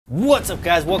What's up,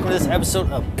 guys? Welcome to this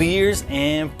episode of Beers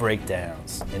and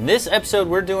Breakdowns. In this episode,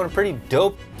 we're doing a pretty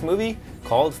dope movie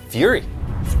called Fury.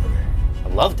 I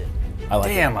loved it. I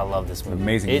love this movie.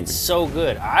 Amazing movie. It's so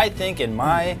good. I think, in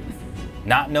my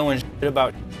not knowing shit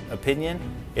about opinion,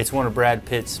 it's one of Brad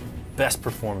Pitt's best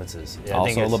performances.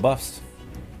 Also LaBeouf's.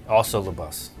 Also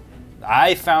LaBeouf's.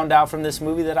 I found out from this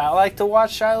movie that I like to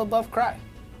watch Shia LaBeouf cry.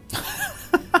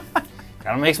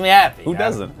 Kind of makes me happy. Who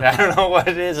doesn't? I don't know what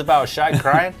it is about Shia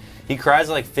crying. He cries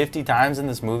like 50 times in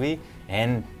this movie,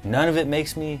 and none of it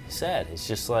makes me sad. It's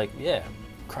just like, yeah,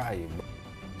 cry, you.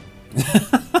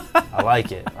 I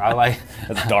like it.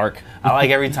 That's dark. I like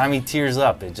every time he tears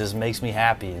up. It just makes me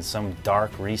happy in some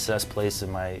dark recessed place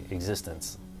in my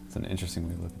existence. It's an interesting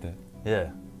way to look at that.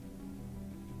 Yeah.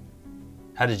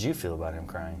 How did you feel about him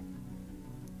crying?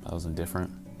 I was indifferent.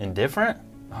 Indifferent?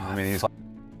 I mean,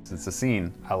 it's a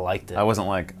scene. I liked it. I wasn't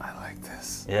like, I like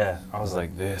this. Yeah. I was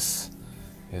like, this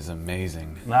is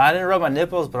amazing. No, I didn't rub my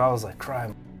nipples, but I was like, cry,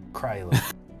 you little.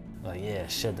 Like, yeah,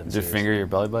 shed them Did you tears. finger your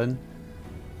belly button?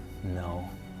 No,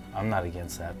 I'm not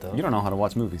against that though. You don't know how to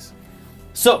watch movies.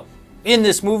 So, in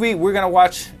this movie, we're gonna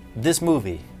watch this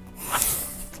movie.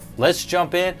 Let's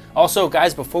jump in. Also,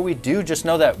 guys, before we do, just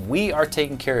know that we are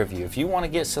taking care of you. If you want to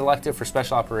get selected for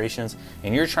special operations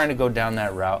and you're trying to go down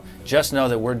that route, just know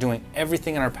that we're doing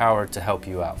everything in our power to help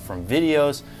you out. From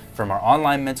videos, from our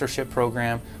online mentorship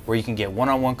program, where you can get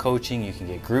one-on-one coaching, you can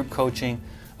get group coaching,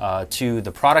 to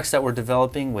the products that we're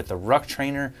developing with the Ruck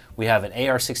Trainer. We have an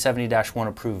AR670-1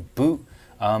 approved boot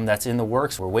that's in the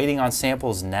works. We're waiting on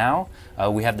samples now.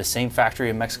 We have the same factory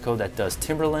in Mexico that does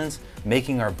Timberlands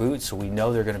making our boots, so we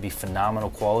know they're going to be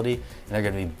phenomenal quality and they're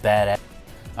going to be badass.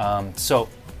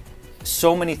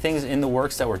 So many things in the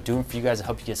works that we're doing for you guys to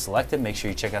help you get selected. Make sure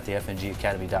you check out the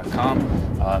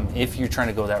FNGacademy.com. If you're trying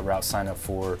to go that route, sign up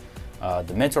for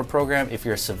the mentor program. If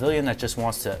you're a civilian that just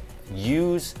wants to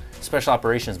use special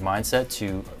operations mindset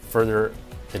to further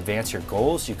advance your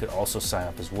goals, you could also sign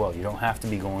up as well. You don't have to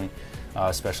be going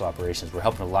special operations. We're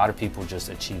helping a lot of people just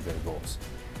achieve their goals,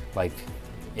 like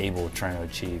Abel trying to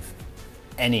achieve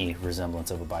any resemblance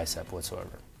of a bicep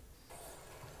whatsoever.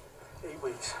 8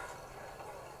 weeks.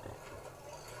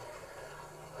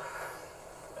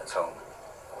 That's home.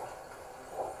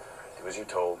 Do as you're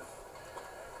told.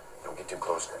 Don't get too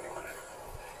close to anyone.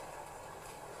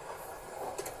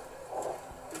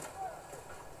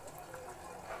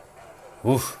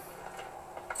 Oof.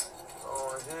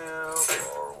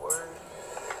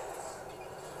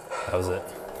 That was it.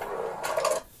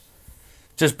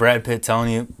 Just Brad Pitt telling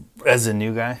you, as a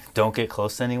new guy, don't get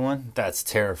close to anyone. That's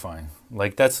terrifying.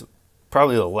 Like, that's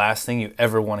probably the last thing you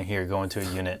ever want to hear going to a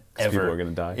unit ever. People are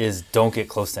gonna die. Is don't get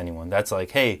close to anyone. That's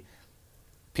like, hey,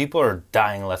 people are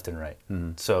dying left and right.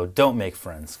 So don't make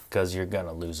friends because you're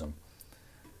gonna lose them.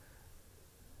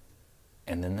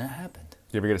 And then that happened.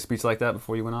 Did you ever get a speech like that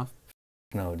before you went off?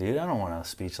 No, dude, I don't want a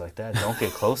speech like that. Don't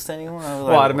get close to anyone. I was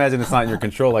Well, like, I'd imagine it's not in your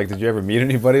control. Like, did you ever meet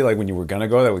anybody, like, when you were gonna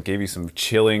go that would give you some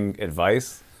chilling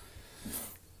advice?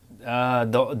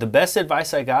 The best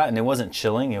advice I got, and it wasn't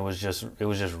chilling, it was just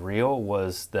real,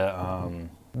 was the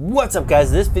What's up,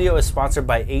 guys? This video is sponsored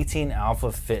by 18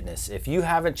 Alpha Fitness. If you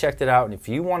haven't checked it out, and if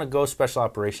you want to go special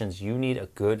operations, you need a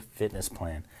good fitness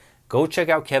plan. Go check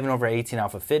out Kevin over at 18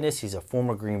 Alpha Fitness. He's a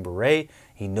former Green Beret.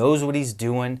 He knows what he's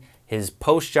doing. His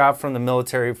post job from the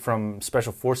military, from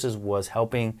Special Forces, was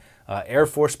helping Air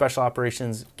Force Special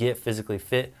Operations get physically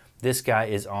fit. This guy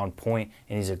is on point,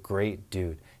 and he's a great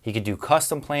dude. He could do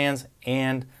custom plans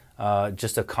and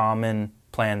just a common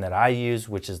plan that I use,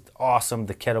 which is awesome,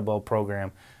 the kettlebell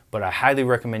program. But I highly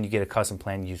recommend you get a custom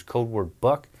plan. Use code word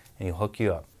BUCK, and he'll hook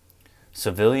you up.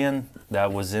 Civilian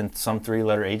that was in some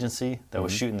 3-letter agency that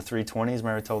was shooting the 320s.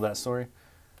 Remember I told that story?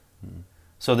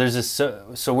 So there's this.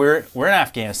 So we're in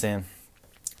Afghanistan.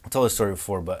 I told this story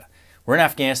before, but we're in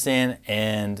Afghanistan,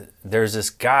 and there's this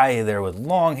guy there with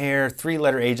long hair,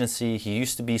 3-letter agency. He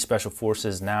used to be Special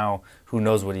Forces. Now, who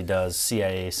knows what he does?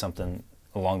 CIA, something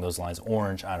along those lines.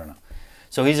 Orange, I don't know.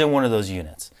 So he's in one of those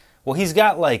units. Well, he's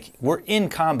got like, we're in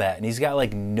combat, and he's got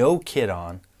like no kit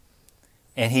on,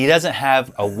 and he doesn't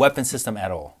have a weapon system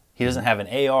at all. He doesn't have an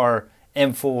AR,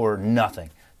 M4, nothing.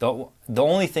 The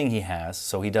only thing he has,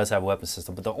 so he does have a weapon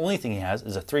system, but the only thing he has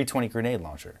is a 320 grenade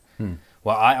launcher.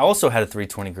 Well, I also had a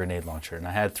 320 grenade launcher, and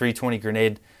I had 320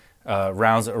 grenade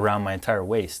rounds around my entire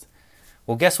waist.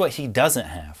 Well, guess what he doesn't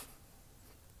have?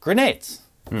 Grenades.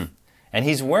 And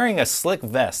he's wearing a slick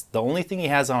vest. The only thing he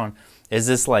has on is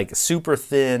this like super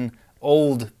thin,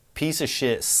 old piece of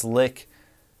shit slick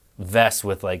vest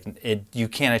with like, you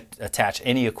can't attach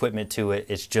any equipment to it.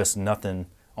 It's just nothing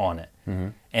on it.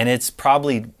 And it's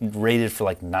probably rated for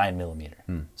like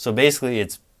 9mm. So basically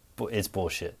it's it's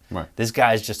bullshit. Right. This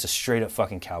guy's just a straight up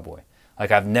fucking cowboy.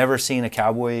 Like, I've never seen a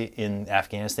cowboy in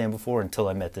Afghanistan before until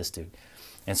I met this dude.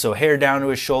 And so hair down to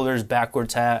his shoulders,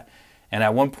 backwards hat. And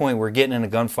at one point we're getting in a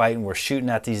gunfight and we're shooting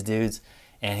at these dudes.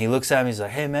 And he looks at me, he's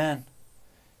like, hey man,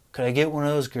 could I get one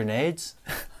of those grenades?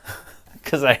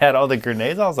 Because I had all the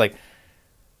grenades. I was like,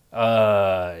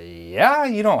 yeah,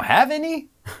 you don't have any?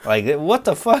 Like, what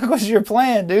the fuck was your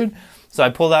plan, dude? So I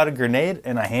pulled out a grenade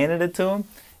and I handed it to him.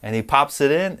 And he pops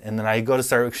it in. And then I go to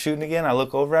start shooting again. I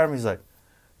look over at him. He's like,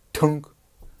 tunk.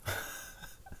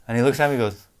 And he looks at me and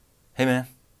goes, hey man.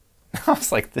 I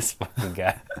was like, this fucking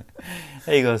guy.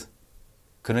 And he goes,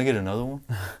 couldn't I get another one?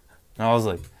 And I was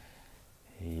like,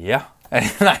 yeah. And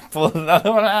I pulled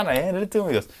another one out and I handed it to him.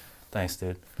 He goes, thanks,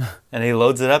 dude. And he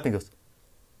loads it up and he goes,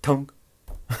 tunk.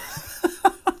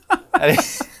 And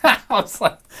I was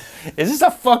like, is this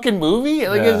a fucking movie?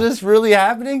 Like, is this really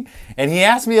happening? And he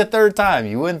asked me a third time.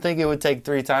 You wouldn't think it would take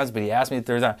 3 times, but he asked me a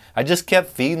third time. I just kept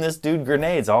feeding this dude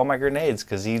grenades, all my grenades,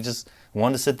 because he just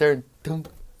wanted to sit there and tunk,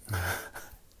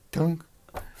 tunk.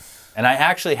 And I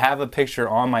actually have a picture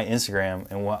on my Instagram,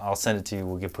 and I'll send it to you.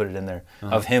 We'll put it in there,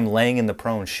 of him laying in the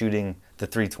prone shooting the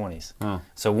 320s.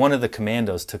 So one of the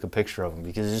commandos took a picture of him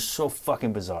because it's just so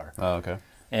fucking bizarre. Oh, okay.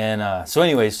 And so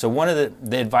anyways, so one of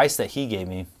the advice that he gave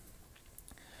me,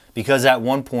 because at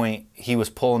one point he was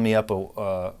pulling me up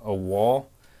a wall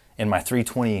and my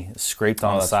 320 scraped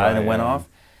on the side and went off.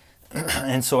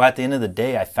 And so at the end of the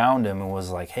day, I found him and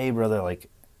was like, hey brother, like,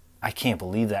 I can't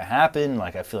believe that happened.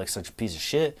 Like, I feel like such a piece of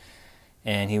shit.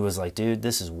 And he was like, dude,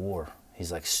 this is war.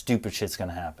 He's like, stupid shit's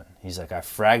gonna happen. He's like, I've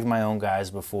fragged my own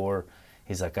guys before.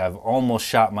 He's like, I've almost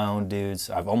shot my own dudes.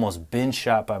 I've almost been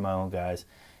shot by my own guys.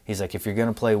 He's like, if you're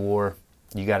gonna play war,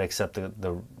 you gotta accept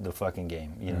the fucking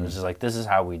game. You know, it's just like, this is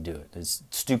how we do it. It's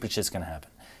stupid shit's gonna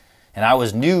happen. And I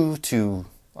was new to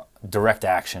direct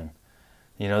action.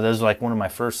 You know, that was like one of my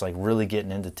first, like, really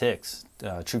getting into TICs,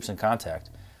 troops in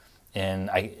contact. And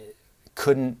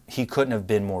he couldn't have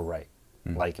been more right.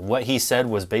 Like, what he said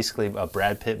was basically a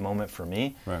Brad Pitt moment for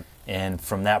me. Right. And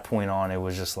from that point on, it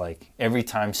was just like, every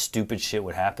time stupid shit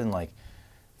would happen, like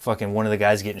fucking one of the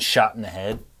guys getting shot in the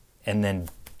head and then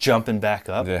jumping back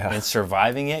up and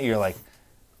surviving it, you're like,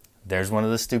 there's one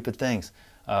of the stupid things.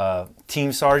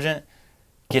 Team sergeant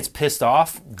gets pissed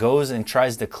off, goes and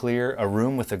tries to clear a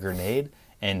room with a grenade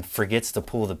and forgets to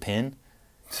pull the pin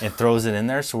and throws it in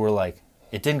there. So we're like,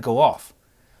 it didn't go off.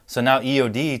 So now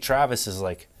EOD, Travis, is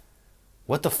like,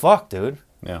 what the fuck, dude?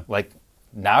 Yeah. Like,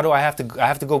 now do I have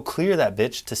to go clear that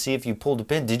bitch to see if you pulled the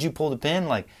pin? Did you pull the pin?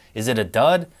 Like, is it a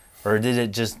dud? Or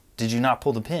did you not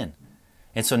pull the pin?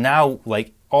 And so now,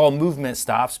 like, all movement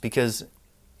stops because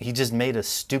he just made a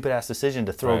stupid ass decision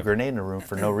to throw a grenade in a room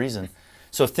for no reason.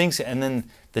 So and then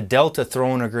the Delta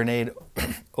throwing a grenade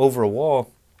over a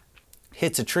wall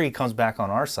hits a tree, comes back on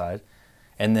our side,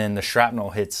 and then the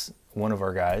shrapnel hits one of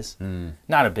our guys.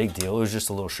 Not a big deal. It was just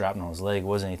a little shrapnel on his leg. It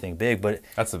wasn't anything big, but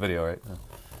that's the video, right?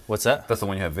 What's that? That's the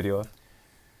one you have video of?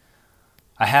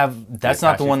 I have. That's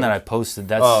not the one that I posted.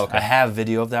 That's I have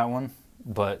video of that one,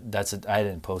 but I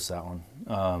didn't post that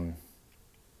one.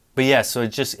 But yeah, so it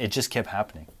just kept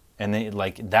happening, and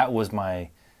that was my,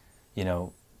 you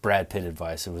know, Brad Pitt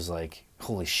advice. It was like,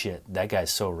 holy shit, that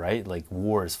guy's so right. Like,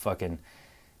 war is fucking.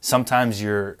 Sometimes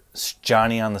you're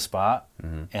Johnny on the spot,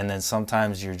 and then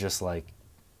sometimes you're just like,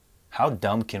 how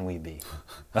dumb can we be?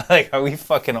 Like, are we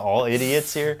fucking all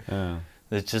idiots here? Yeah.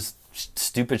 It's just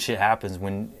stupid shit happens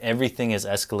when everything is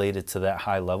escalated to that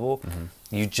high level.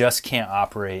 You just can't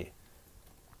operate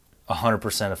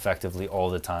 100% effectively all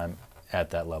the time at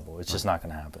that level. It's just not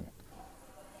going to happen.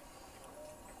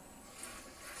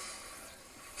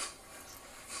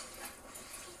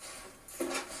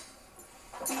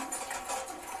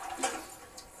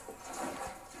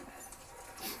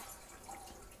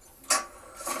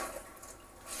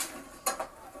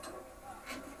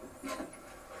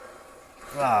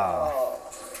 Oh,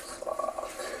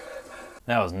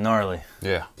 that was gnarly.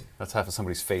 Yeah, that's half of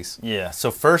somebody's face. Yeah,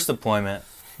 so first deployment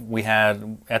we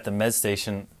had at the med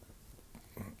station,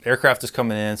 aircraft is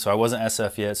coming in, so I wasn't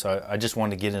SF yet, so I just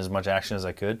wanted to get in as much action as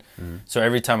I could. So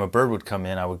every time a bird would come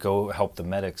in, I would go help the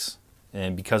medics.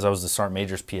 And because I was the Sergeant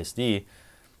Major's PSD,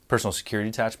 personal security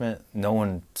detachment, no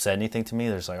one said anything to me.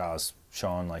 There's like, oh, it's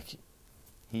Sean, like,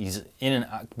 he's in and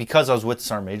out. Because I was with the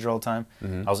Sergeant Major all the time,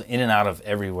 I was in and out of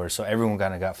everywhere, so everyone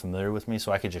kind of got familiar with me,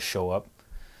 so I could just show up.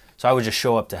 So I would just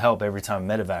show up to help every time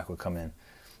medevac would come in.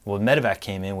 Well, medevac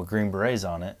came in with green berets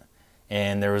on it,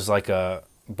 and there was like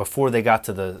before they got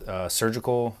to the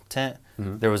surgical tent,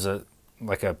 there was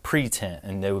like a pre-tent,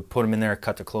 and they would put them in there,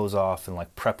 cut their clothes off, and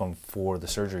like prep them for the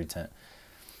surgery tent.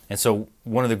 And so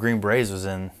one of the Green Berets was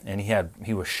in, and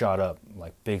he was shot up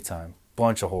like big time,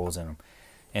 bunch of holes in him,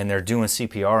 and they're doing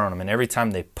CPR on him, and every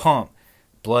time they pump,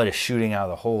 blood is shooting out of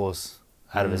the holes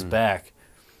out of his back.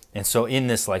 And so in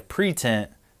this like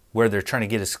pre-tent where they're trying to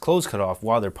get his clothes cut off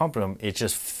while they're pumping him, it's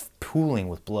just pooling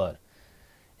with blood.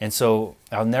 And so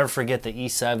I'll never forget the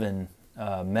E7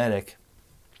 medic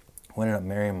who ended up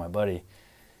marrying my buddy.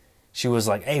 She was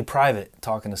like, hey, Private,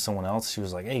 talking to someone else. She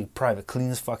was like, hey, Private, clean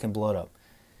this fucking blood up.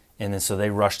 And then so they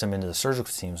rushed him into the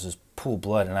surgical teams, just pool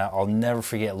blood. And I'll never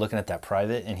forget looking at that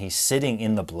Private, and he's sitting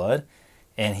in the blood,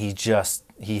 and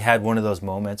he had one of those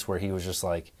moments where he was just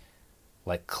like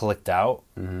clicked out,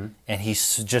 and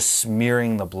he's just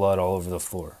smearing the blood all over the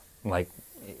floor. Like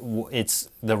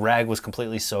the rag was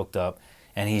completely soaked up,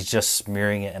 and he's just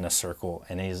smearing it in a circle.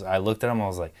 And I looked at him, I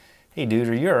was like, hey dude,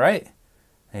 are you all right?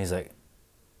 And he's like,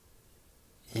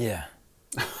 yeah.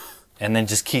 And then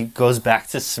just goes back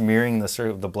to smearing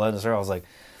the blood in the circle. I was like,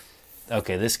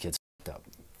 okay, this kid's fucked up.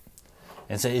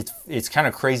 And so it's kind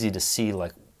of crazy to see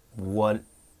like what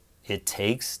it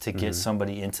takes to get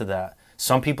somebody into that.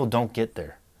 Some people don't get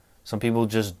there. Some people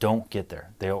just don't get there.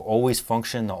 They'll always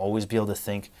function. They'll always be able to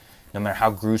think. No matter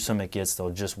how gruesome it gets, they'll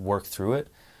just work through it.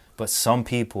 But some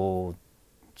people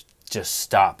just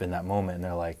stop in that moment, and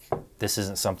they're like, this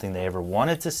isn't something they ever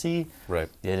wanted to see. Right.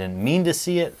 They didn't mean to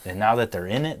see it, and now that they're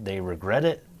in it, they regret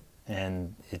it,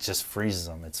 and it just freezes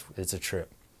them. It's a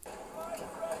trip.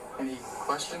 Any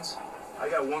questions? I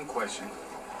got one question.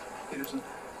 Peterson?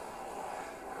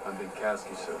 I'm Big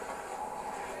Kasky, sir.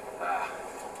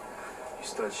 You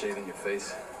start shaving your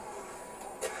face.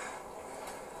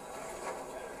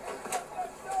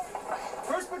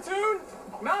 First platoon,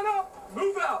 mount up,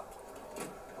 move out.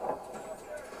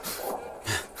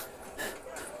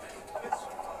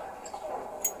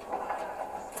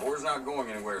 War's not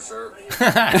going anywhere, sir.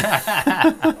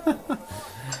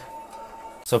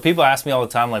 So people ask me all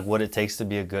the time, like, what it takes to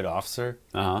be a good officer.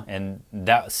 And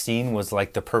that scene was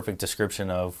like the perfect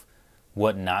description of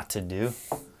what not to do.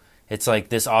 It's like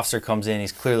this officer comes in,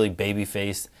 he's clearly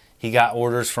baby-faced. He got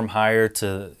orders from higher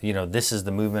to, this is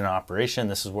the movement and operation,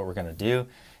 this is what we're going to do.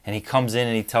 And he comes in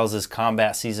and he tells his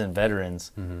combat seasoned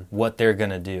veterans what they're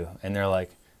going to do. And they're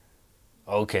like,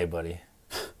 okay, buddy.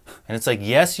 And it's like,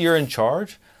 yes, you're in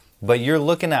charge, but you're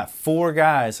looking at 4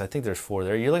 guys. I think there's 4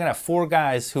 there. You're looking at 4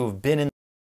 guys who have been in.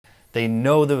 They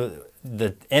know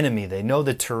the enemy. They know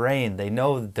the terrain. They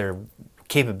know their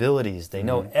capabilities. They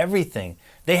know everything.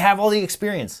 They have all the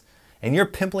experience. And your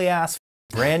pimply ass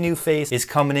brand new face is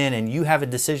coming in, and you have a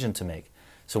decision to make.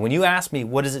 So when you ask me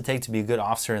what does it take to be a good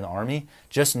officer in the Army,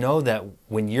 just know that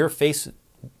when you're faced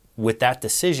with that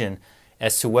decision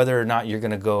as to whether or not you're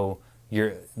going to go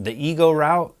the ego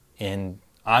route and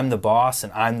I'm the boss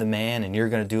and I'm the man and you're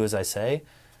going to do as I say,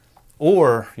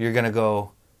 or you're going to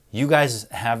go, you guys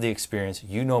have the experience,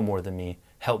 you know more than me,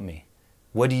 help me.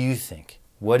 What do you think?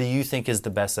 What do you think is the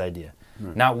best idea?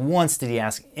 Not once did he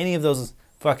ask any of those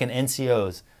fucking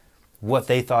NCOs what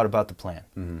they thought about the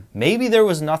plan. Maybe there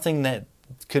was nothing that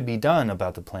could be done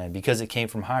about the plan because it came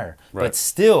from higher. Right. But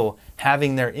still,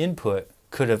 having their input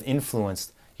could have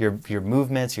influenced your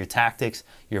movements, your tactics,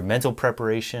 your mental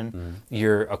preparation,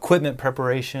 your equipment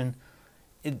preparation.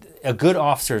 A good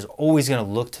officer is always going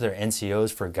to look to their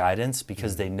NCOs for guidance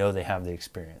because they know they have the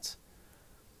experience.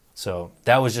 So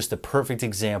that was just a perfect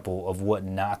example of what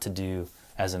not to do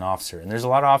as an officer. And there's a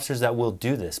lot of officers that will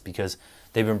do this because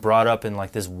they've been brought up in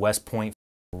like this West Point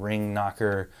ring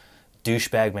knocker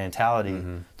douchebag mentality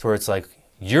to where it's like,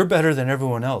 you're better than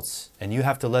everyone else and you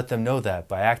have to let them know that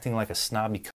by acting like a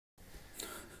snobby.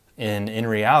 And in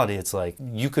reality, it's like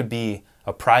you could be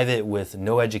a private with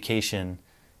no education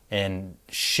and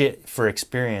shit for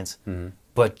experience,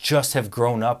 but just have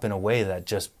grown up in a way that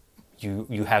just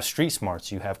you have street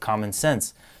smarts, you have common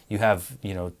sense, you have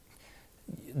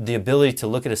the ability to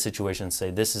look at a situation and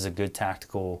say, this is a good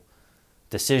tactical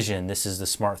decision, this is the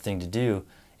smart thing to do,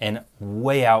 and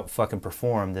way out fucking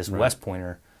perform this West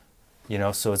Pointer,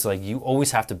 so it's like you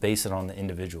always have to base it on the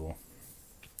individual.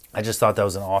 I just thought that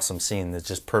was an awesome scene that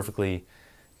just perfectly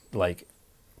like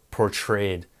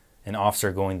portrayed an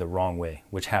officer going the wrong way,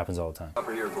 which happens all the time.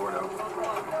 Upper here, Gordo.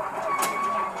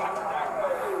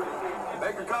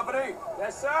 Baker Company?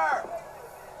 Yes, sir.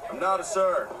 I'm not a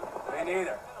sir. Me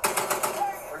neither.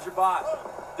 Where's your boss?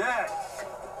 Dead.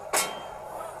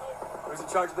 Who's in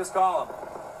charge of this column?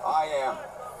 I am.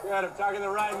 Good, I'm talking to the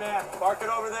right man. Park it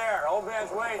over there. Old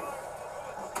man's waiting.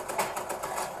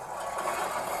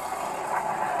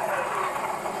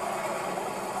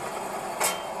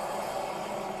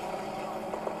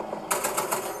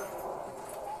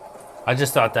 I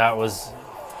just thought that was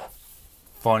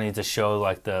funny to show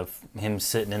like the him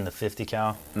sitting in the 50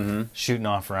 cal, shooting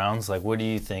off rounds. Like, what do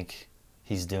you think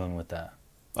he's doing with that?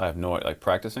 I have no, like,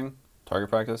 practicing, target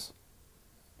practice.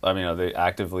 I mean, are they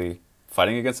actively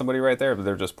fighting against somebody right there? But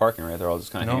they're just parking, right? They're all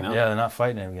just kind of hanging out. Yeah, they're not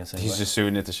fighting against anybody. He's just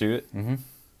shooting it to shoot it. And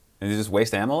he just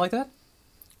waste ammo like that.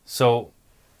 So,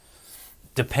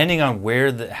 depending on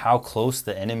where how close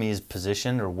the enemy is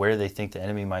positioned or where they think the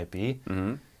enemy might be,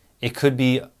 it could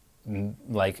be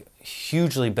like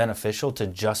hugely beneficial to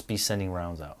just be sending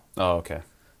rounds out. Oh, okay.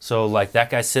 So like that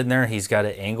guy's sitting there, he's got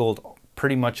it angled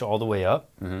pretty much all the way up,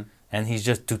 and he's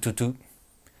just toot toot toot.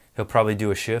 He'll probably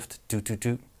do a shift, toot toot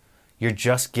toot. You're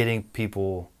just getting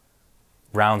people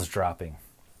rounds dropping.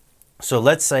 So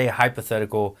let's say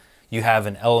hypothetical, you have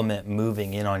an element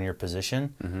moving in on your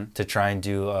position to try and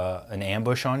do an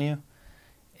ambush on you,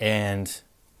 and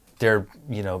they're,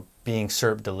 you know, being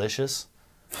served delicious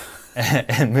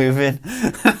and moving,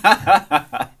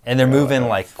 and they're moving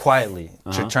like quietly,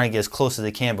 trying to get as close as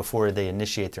they can before they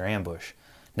initiate their ambush.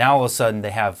 Now all of a sudden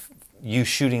they have you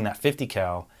shooting that 50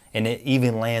 cal, and it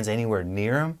even lands anywhere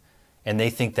near them, and they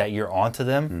think that you're onto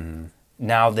them.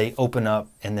 Now they open up,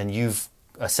 and then you've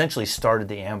essentially started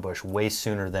the ambush way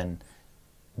sooner than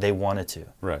they wanted to.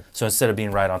 Right. So instead of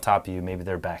being right on top of you, maybe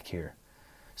they're back here.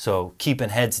 So keeping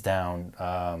heads down,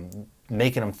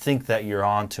 making them think that you're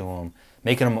onto them,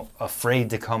 making them afraid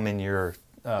to come in your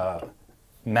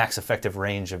max effective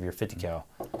range of your 50 cal.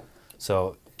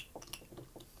 So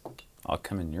I'll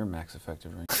come in your max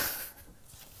effective range.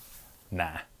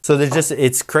 Nah. So there's just,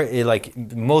 it's crazy. Like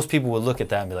most people would look at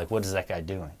that and be like, "What is that guy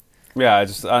doing?" Yeah,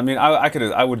 I mean,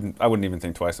 I wouldn't even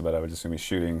think twice about it. I would assume he's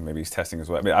shooting. Maybe he's testing as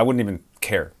well. I mean, I wouldn't even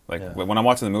care. Like when I'm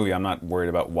watching the movie, I'm not worried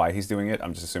about why he's doing it.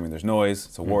 I'm just assuming there's noise.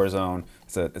 It's a war zone.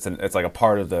 It's like a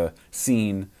part of the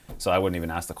scene. So I wouldn't even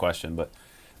ask the question.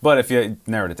 But if you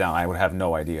narrowed it down, I would have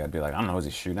no idea. I'd be like, I don't know. Is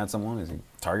he shooting at someone? Is he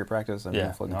target practice? I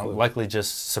mean, no, likely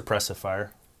just suppressive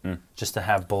fire, just to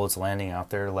have bullets landing out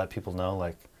there to let people know,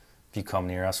 like, if you come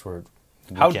near us, we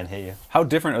can't hit you. How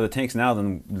different are the tanks now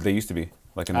than they used to be?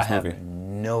 Like in this movie? I have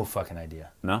no fucking idea.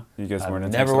 No? You guys weren't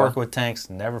in tanks? Never worked with tanks,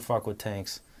 never fuck with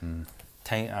tanks.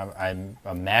 I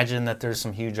imagine that there's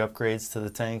some huge upgrades to the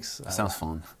tanks. That sounds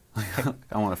fun.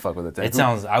 I want to fuck with a tank. It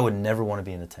sounds, I would never want to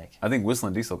be in a tank. I think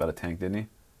Whistling Diesel got a tank, didn't he?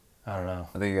 I don't know.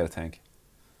 I think he got a tank.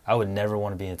 I would never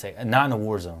want to be in a tank. Not in a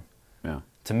war zone. Yeah.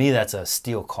 To me, that's a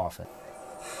steel coffin.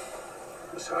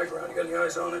 This high ground, you got any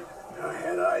eyes on it? I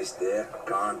had eyes there,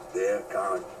 gone,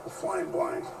 flying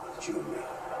blind. You and me.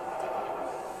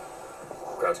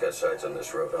 Crowd's got sights on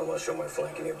this road. I want to show my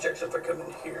flank. Any objection if I come in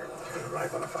here? You're gonna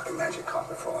ride on a fucking magic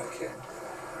carpet for all I care.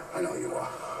 I know you are.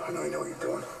 I know you know what you're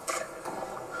doing.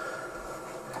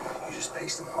 You just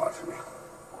paced them hard for me.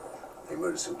 They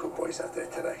murdered some good boys out there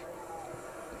today.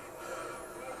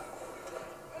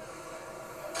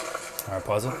 All right,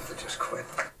 pause it. What if they just quit?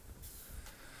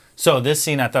 So this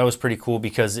scene I thought was pretty cool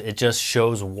because it just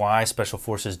shows why Special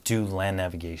Forces do land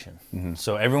navigation.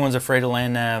 So everyone's afraid of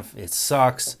land nav. It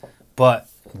sucks. But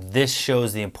this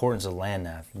shows the importance of land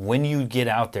nav. When you get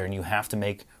out there and you have to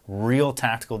make real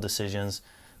tactical decisions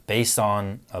based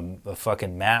on a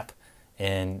fucking map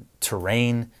and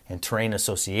terrain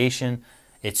association,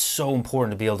 it's so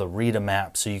important to be able to read a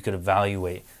map so you could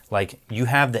evaluate. Like, you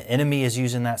have the enemy is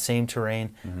using that same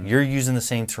terrain, you're using the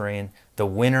same terrain. The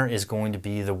winner is going to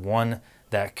be the one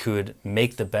that could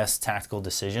make the best tactical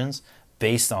decisions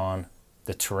based on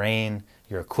the terrain,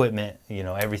 your equipment, you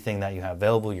know, everything that you have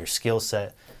available, your skill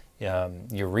set,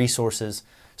 your resources.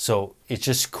 So it's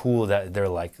just cool that they're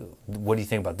like, what do you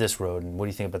think about this road? And what do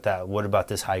you think about that? What about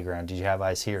this high ground? Did you have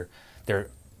eyes here? They're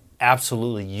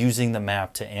absolutely using the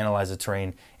map to analyze the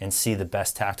terrain and see the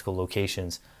best tactical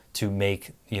locations to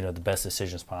make, you know, the best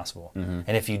decisions possible.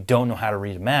 And if you don't know how to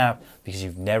read a map because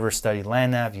you've never studied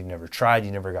land nav, you've never tried,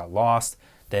 you never got lost,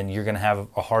 then you're going to have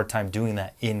a hard time doing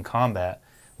that in combat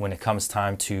when it comes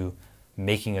time to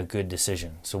making a good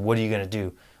decision. So what are you going to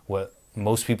do? What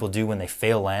most people do when they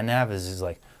fail land nav is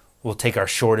like, we'll take our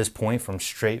shortest point from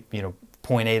straight, you know,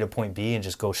 point A to point B and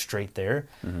just go straight there.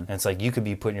 And it's like, you could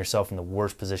be putting yourself in the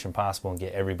worst position possible and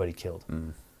get everybody killed.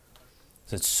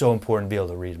 So it's so important to be able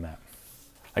to read a map.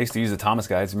 I used to use the Thomas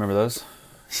guides. Remember those?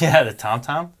 Yeah, the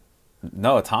TomTom?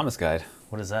 No, a Thomas guide.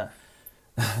 What is that?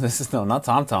 This is not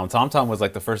TomTom. TomTom was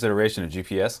like the first iteration of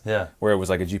GPS. Yeah. Where it was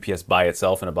like a GPS by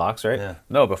itself in a box, right? Yeah.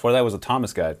 No, before that was a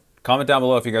Thomas guide. Comment down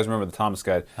below if you guys remember the Thomas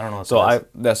guide. I don't know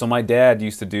what so my dad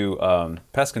used to do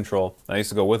pest control. And I used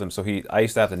to go with him. So I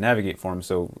used to have to navigate for him.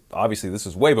 So obviously this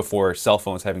was way before cell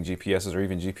phones having GPSs or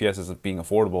even GPSs being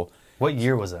affordable. What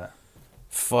year was that?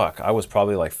 Fuck, I was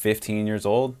probably like 15 years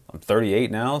old. I'm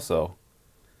 38 now, so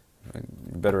you're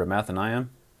better at math than I am.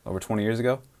 Over 20 years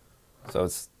ago. So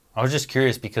it's I was just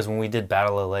curious because when we did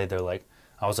Battle LA, they're like,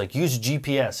 I was like, use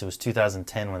GPS. It was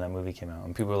 2010 when that movie came out,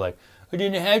 and people were like, I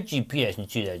didn't have GPS in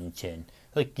 2010.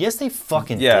 Like, yes, they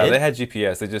fucking did. Yeah, they had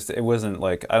GPS. It wasn't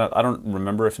like, I don't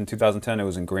remember if in 2010 it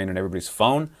was ingrained in everybody's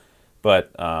phone,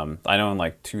 but I know in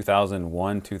like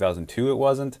 2001, 2002 it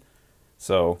wasn't.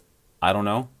 So I don't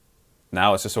know.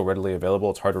 Now it's just so readily available.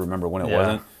 It's hard to remember when it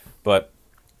wasn't. But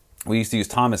we used to use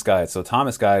Thomas Guide. So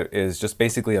Thomas Guide is just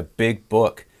basically a big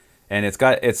book. And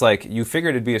it's like, you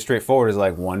figured it'd be as straightforward as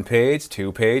like 1 page,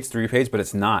 2 page, 3 page, but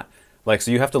it's not. Like,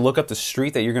 so you have to look up the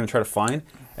street that you're going to try to find,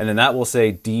 and then that will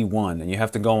say D1, and you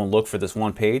have to go and look for this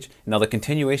one page. Now the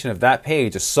continuation of that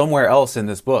page is somewhere else in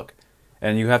this book.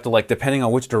 And you have to, like, depending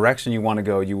on which direction you want to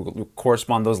go, you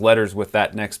correspond those letters with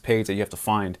that next page that you have to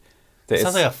find. It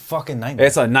sounds like a fucking nightmare.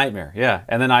 It's a nightmare, yeah.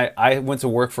 And then I went to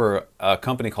work for a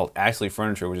company called Ashley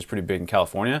Furniture, which is pretty big in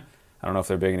California. I don't know if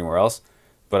they're big anywhere else,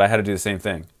 but I had to do the same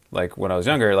thing. Like, when I was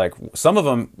younger, like, some of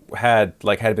them had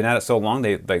been at it so long,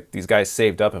 these guys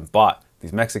saved up and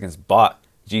these Mexicans bought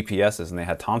GPSs, and they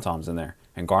had TomToms in there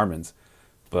and Garmin's.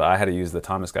 But I had to use the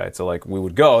Thomas Guide. So, like, we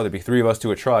would go, there'd be 3 of us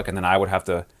to a truck, and then I would have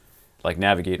to, like,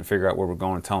 navigate and figure out where we're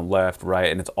going, tell them left, right,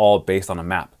 and it's all based on a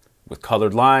map with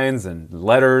colored lines and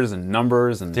letters and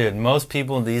numbers. And dude, most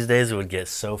people these days would get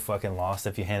so fucking lost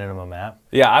if you handed them a map.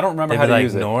 Yeah, I don't remember how to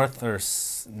use it. North or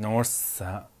north,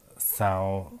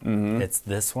 south. It's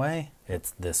this way.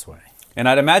 It's this way. And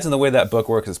I'd imagine the way that book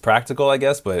works is practical, I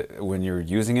guess, but when you're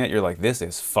using it, you're like, this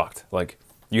is fucked. Like,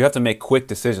 you have to make quick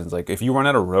decisions. Like, if you run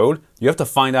out of road, you have to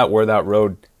find out where that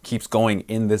road keeps going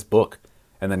in this book,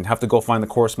 and then have to go find the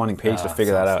corresponding page to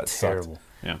figure that out. It's terrible.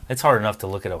 Yeah, it's hard enough to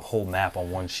look at a whole map on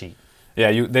one sheet.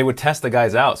 Yeah, they would test the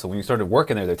guys out. So when you started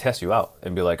working there, they'd test you out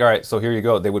and be like, all right, so here you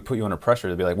go. They would put you under pressure.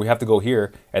 They'd be like, we have to go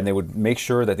here. And they would make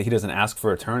sure that he doesn't ask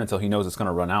for a turn until he knows it's going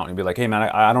to run out. And he'd be like, hey, man,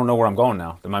 I don't know where I'm going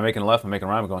now. Am I making a left? Am I making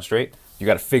a right? Am I going straight? You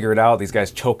got to figure it out. These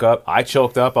guys choke up. I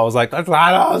choked up. I was like, I don't know.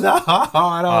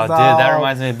 I don't know. Dude, that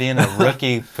reminds me of being a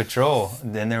rookie patrol.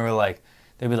 Then they'd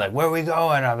be like, where are we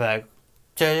going? I'd be like,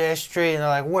 to this street. And they're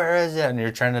like, where is it? And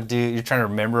you're trying to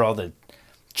remember all the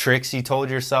tricks you told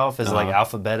yourself is like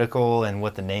alphabetical and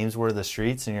what the names were of the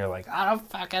streets, and you're like, I don't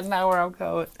fucking know where I'm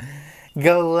going.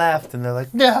 Go left, and they're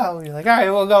like, no. And you're like, all right,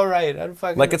 we'll go right. I don't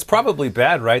fucking know. It's probably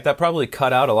bad, right? That probably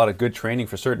cut out a lot of good training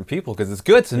for certain people, because it's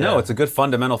good to know. It's a good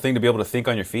fundamental thing to be able to think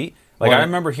on your feet. Like, I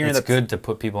remember hearing it's good to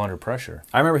put people under pressure.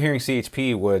 I remember hearing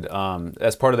CHP would,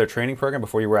 as part of their training program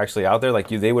before you were actually out there, like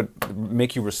they would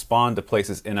make you respond to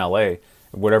places in LA,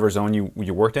 whatever zone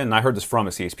you worked in. And I heard this from a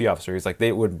CHP officer. He's like,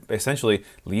 they would essentially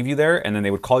leave you there, and then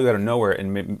they would call you out of nowhere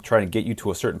and try to get you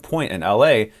to a certain point in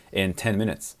LA in 10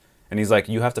 minutes. And he's like,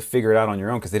 you have to figure it out on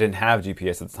your own, because they didn't have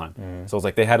GPS at the time. So it's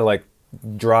like they had to like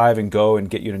drive and go and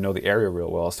get you to know the area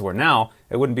real well. So where now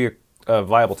it wouldn't be a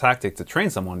viable tactic to train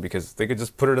someone, because they could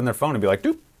just put it in their phone and be like,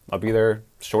 doop, I'll be there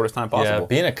shortest time possible. Yeah,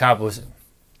 being a cop it's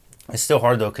still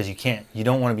hard though, because you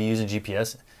don't want to be using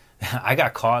GPS. I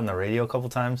got caught in the radio a couple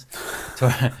times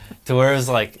to where it was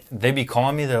like, they'd be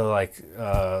calling me, they're like,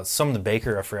 some of the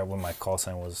Baker, I forgot what my call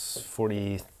sign was,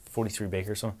 43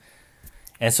 Baker or something.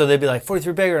 And so they'd be like,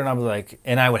 43 Baker, and I'd be like,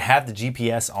 and I would have the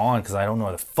GPS on because I don't know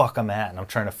where the fuck I'm at, and I'm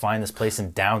trying to find this place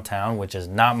in downtown, which is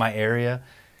not my area.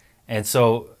 And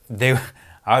so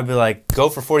I would be like, go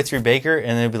for 43 Baker,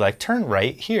 and they'd be like, turn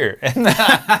right here. And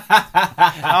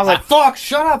I was like, fuck,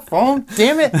 shut up, phone,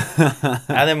 damn it.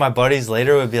 And then my buddies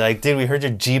later would be like, dude, we heard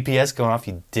your GPS going off,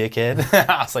 you dickhead.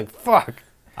 I was like, fuck.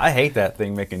 I hate that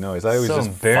thing making noise. I always so just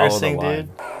embarrassing, follow the line.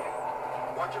 dude.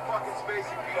 Watch your fucking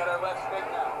spacing. You got our left stick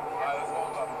now. All right, let's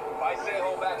hold up. If I say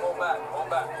hold back, hold back, hold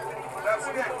back. Left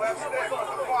stick, what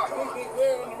the fuck?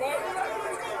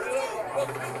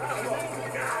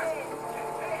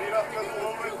 Feet up just a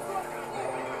little bit.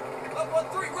 Up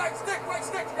 1-3, right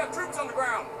stick. You got troops on the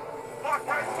ground. Fuck,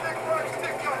 right stick,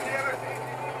 goddammit.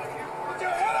 Put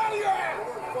your head out of your ass.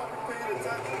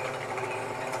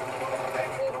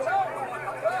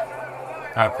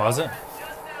 All right, pause it.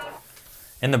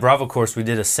 In the Bravo course, we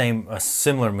did a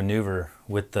similar maneuver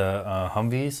with the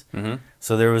Humvees.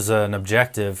 So there was an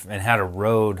objective and had a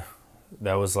road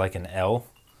that was like an L.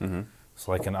 It's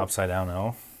like an upside down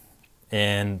L.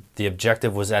 And the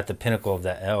objective was at the pinnacle of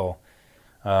that L.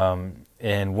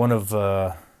 And one of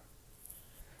the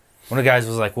guys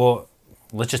was like, well,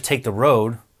 let's just take the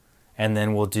road, and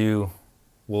then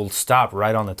we'll stop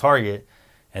right on the target,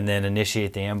 and then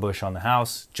initiate the ambush on the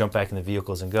house, jump back in the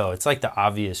vehicles and go. It's like the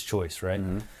obvious choice, right?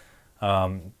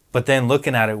 But then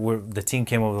looking at it, the team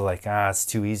came over like, it's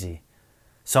too easy.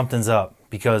 Something's up,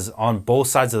 because on both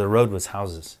sides of the road was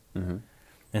houses.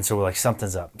 And so we're like,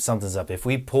 something's up. If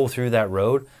we pull through that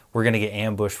road, we're going to get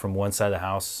ambushed from one side of the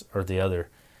house or the other.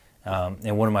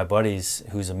 And one of my buddies,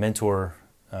 who's a mentor,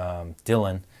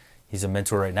 Dylan, he's a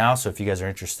mentor right now. So if you guys are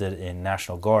interested in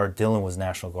National Guard, Dylan was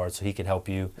National Guard, so he could help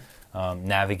you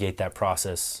navigate that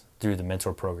process through the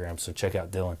mentor program. So check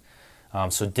out Dylan.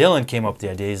 So Dylan came up with the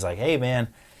idea. He's like, hey, man,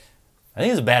 I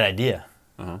think it's a bad idea.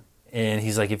 And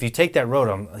he's like, if you take that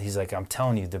road, he's like, I'm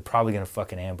telling you, they're probably going to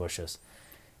fucking ambush us.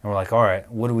 And we're like, all right,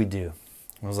 what do we do?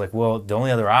 And I was like, well, the only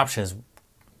other option is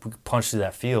we could punch through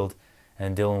that field.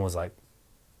 And Dylan was like,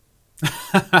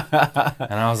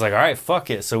 and I was like, all right, fuck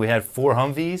it. So we had 4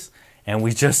 Humvees, and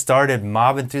we just started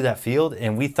mobbing through that field.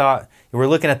 And we thought, we're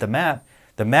looking at the map.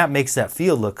 The map makes that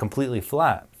field look completely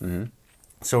flat.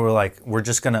 So we're like, we're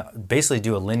just going to basically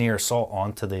do a linear assault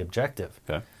onto the objective.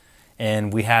 Okay.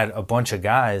 And we had a bunch of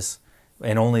guys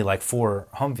and only like 4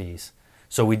 Humvees.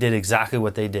 So we did exactly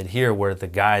what they did here, where the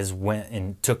guys went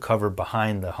and took cover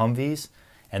behind the Humvees,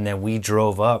 and then we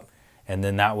drove up, and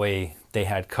then that way they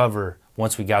had cover.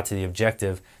 Once we got to the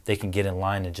objective, they can get in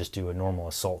line and just do a normal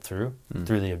assault through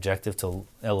the objective to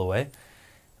LOA,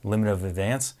 limit of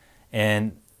advance.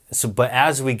 And so, but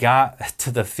as we got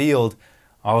to the field,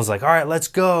 I was like, all right, let's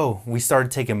go. We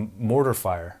started taking mortar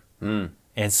fire.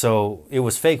 And so it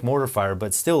was fake mortar fire,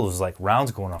 but still it was like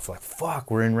rounds going off. Like,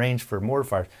 fuck, we're in range for mortar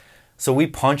fire. So we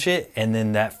punch it, and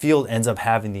then that field ends up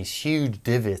having these huge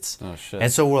divots. Oh, shit.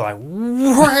 And so we're like,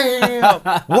 wham,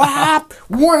 whap,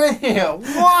 wham,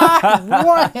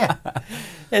 whap, wham.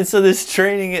 And so this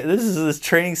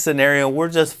training scenario, we're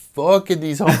just fucking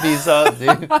these Humvees up,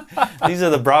 dude. These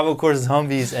are the Bravo Corps'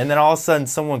 Humvees. And then all of a sudden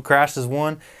someone crashes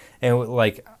one, and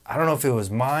like, I don't know if it was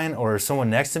mine or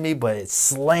someone next to me, but it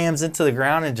slams into the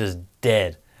ground and just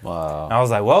dead. Wow. And I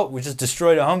was like, well, we just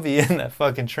destroyed a Humvee in that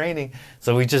fucking training.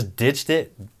 So we just ditched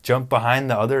it, jumped behind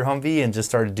the other Humvee, and just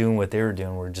started doing what they were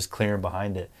doing. We're just clearing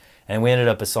behind it. And we ended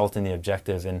up assaulting the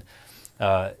objective, and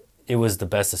it was the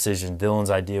best decision. Dylan's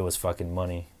idea was fucking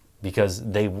money, because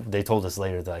they told us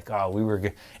later, they're like, oh,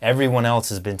 everyone else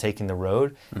has been taking the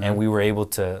road, and we were able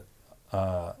to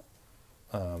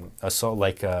assault,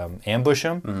 like ambush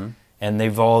them. And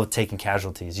they've all taken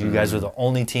casualties. You guys were the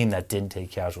only team that didn't take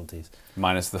casualties.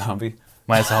 Minus the Humvee?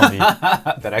 Minus the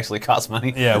Humvee. That actually cost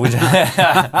money. Yeah, we're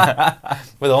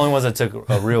the only ones that took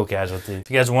a real casualty. If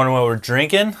you guys wonder what we're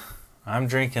drinking, I'm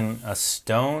drinking a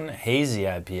Stone Hazy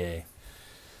IPA.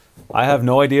 I have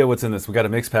no idea what's in this. We got a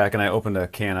mix pack, and I opened a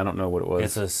can. I don't know what it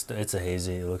was. It's a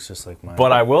hazy. It looks just like mine.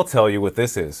 But I will tell you what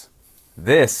this is.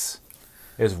 This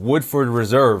is Woodford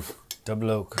Reserve. Double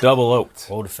oak. Double oaked.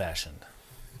 Old fashioned.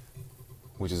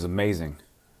 Which is amazing.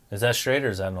 Is that straight or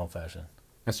is that an old fashioned?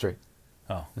 That's straight.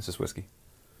 Oh. It's just whiskey.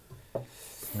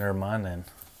 Never mind then.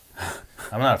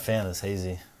 I'm not a fan of this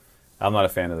hazy. I'm not a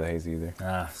fan of the hazy either.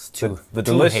 It's too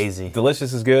hazy.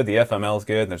 Delicious is good. The FML is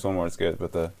good. There's one more that's good,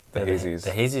 but the hazy is...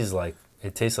 The hazy is like,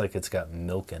 it tastes like it's got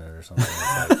milk in it or something.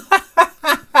 It's like,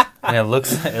 and it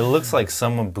looks like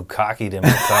someone bukkakied in my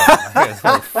cup. It's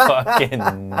like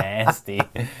fucking nasty.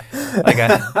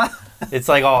 It's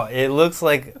like it looks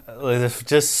like there's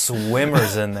just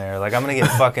swimmers in there. Like, I'm gonna get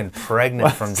fucking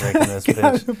pregnant from drinking this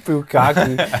bitch.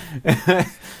 Bukkake.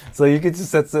 So you could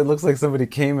just, it looks like somebody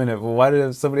came in it. Well, why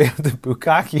did somebody have the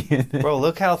bukkake in it? Bro,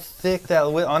 look how thick that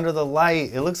under the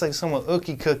light. It looks like someone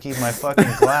ookie cookied my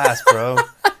fucking glass, bro.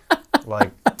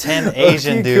 Like 10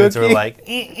 Asian dudes were like,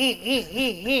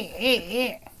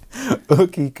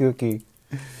 ookie cookie.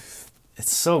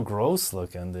 It's so gross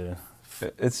looking, dude.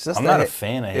 It's just I'm not a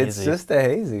fan of hazy. It's just a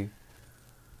hazy.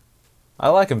 I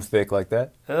like them thick like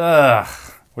that. Ugh.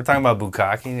 We're talking about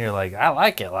bukkake, and you're like, I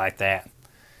like it like that.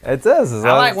 It does.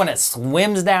 I like when it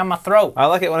swims down my throat. I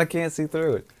like it when I can't see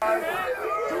through it. Do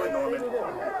it, Norman.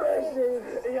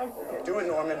 Do it,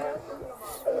 Norman.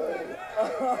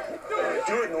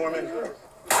 Do it, Norman.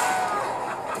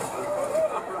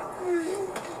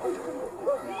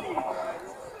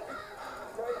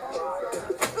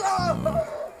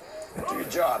 Do your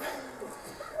job.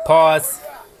 Pause.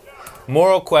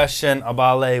 Moral question,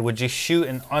 Abale, would you shoot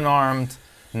an unarmed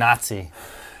Nazi?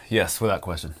 Yes, without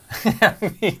question.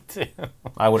 Me too.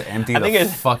 I would empty the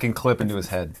fucking clip into his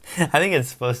head. I think it's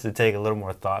supposed to take a little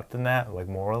more thought than that, like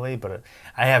morally, but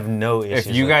I have no issues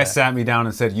If you guys that. sat me down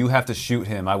and said, you have to shoot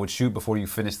him, I would shoot before you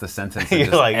finish the sentence and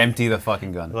just like, empty the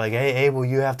fucking gun. Like, hey, Abel,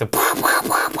 you have to...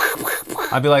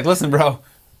 I'd be like, listen, bro,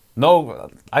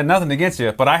 no, I have nothing against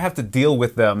you, but I have to deal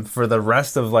with them for the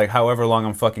rest of like however long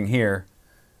I'm fucking here.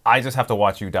 I just have to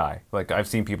watch you die. Like, I've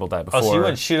seen people die before. Oh, so you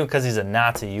wouldn't shoot him because he's a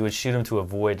Nazi. You would shoot him to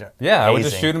avoid Yeah, hazing. I would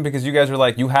just shoot him because you guys were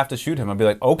like, you have to shoot him. I'd be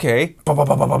like, okay.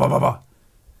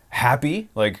 Happy?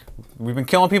 Like, we've been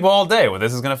killing people all day. Well,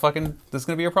 this is gonna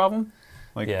be a problem?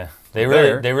 Like, yeah, they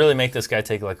really make this guy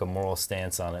take like a moral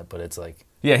stance on it, but it's like,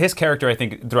 yeah, his character, I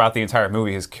think, throughout the entire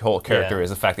movie, his whole character is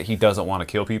the fact that he doesn't want to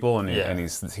kill people, and, and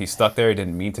he's stuck there. He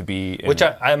didn't mean to be. Which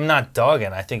I'm not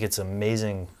dogging. I think it's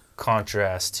amazing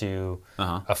contrast to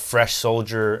a fresh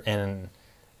soldier and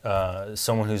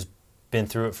someone who's been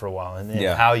through it for a while, and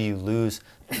how you lose.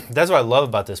 That's what I love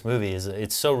about this movie is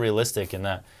it's so realistic in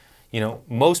that, you know,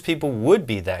 most people would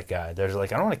be that guy. They're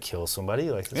like, I don't want to kill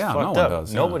somebody. Like, that's fucked up.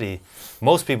 Does, nobody,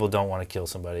 most people don't want to kill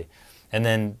somebody. And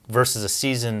then versus a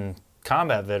seasoned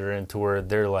combat veteran to where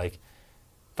they're like,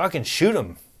 fucking shoot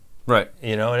him. Right.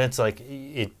 You know, and it's like,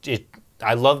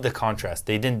 I love the contrast.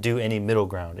 They didn't do any middle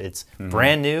ground. It's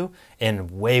brand new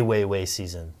and way, way, way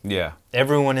seasoned. Yeah.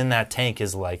 Everyone in that tank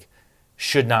is like,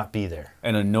 should not be there.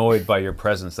 And annoyed by your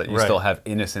presence that you still have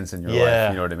innocence in your life.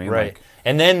 You know what I mean? Right. Like,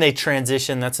 and then they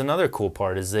transition, that's another cool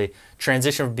part, is they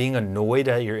transition from being annoyed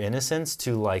at your innocence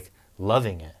to like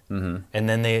loving it. And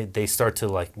then they start to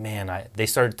like, man, they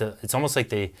start to, it's almost like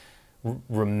they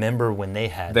remember when they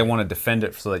had they want to defend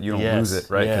it so that you don't lose it,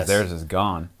 right? Because theirs is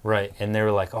gone. Right. And they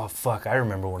were like, oh, fuck, I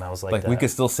remember when I was like that. We could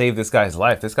still save this guy's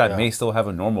life. This guy may still have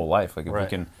a normal life. Like, if we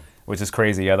can, which is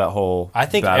crazy. Yeah, that whole I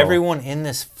think battle. everyone in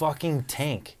this fucking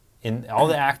tank, all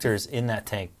the actors in that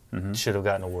tank should have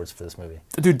gotten awards for this movie.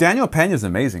 Dude, Daniel Pena's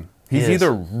amazing. He's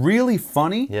either really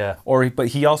funny, but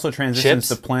he also transitions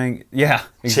to playing. Yeah,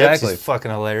 exactly. Chips is fucking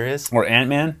hilarious. Or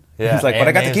Ant-Man. Yeah, he's like, but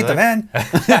I got to keep the man.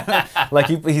 Like,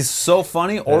 he's so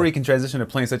funny, or he can transition to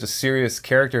playing such a serious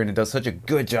character, and he does such a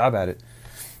good job at it.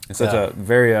 It's such a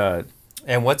very.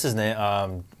 And what's his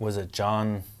name? Was it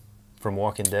John from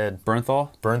Walking Dead?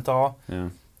 Bernthal. Yeah.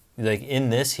 Like, in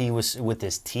this, he was with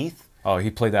his teeth. Oh,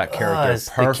 he played that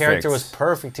character perfect. The character was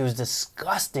perfect. He was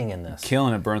disgusting in this.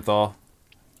 Killing it, Bernthal.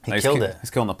 He killed it.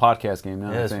 He's killing the podcast game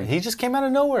now. Yes, he just came out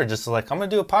of nowhere, just like, I'm going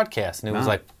to do a podcast. And it was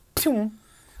like, pew.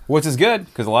 Which is good,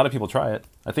 because a lot of people try it.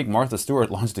 I think Martha Stewart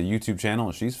launched a YouTube channel,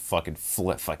 and she's fucking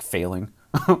failing.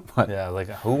 But yeah, like,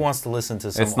 who wants to listen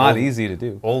to some it's not easy to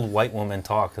do. Old white woman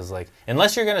talk? Because, like,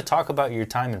 unless you're going to talk about your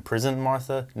time in prison,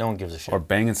 Martha, no one gives a shit. Or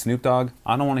banging Snoop Dogg.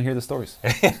 I don't want to hear the stories.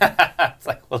 It's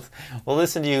like, we'll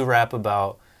listen to you rap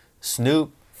about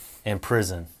Snoop and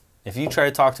prison. If you try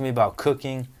to talk to me about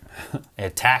cooking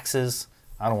and taxes,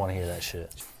 I don't want to hear that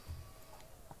shit.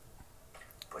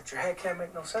 But your head can't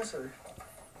make no sense of it.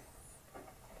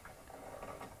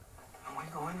 And we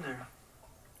go in there.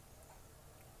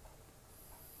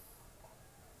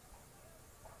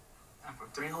 And for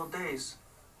 3 whole days,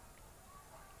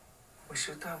 we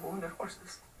shoot down wounded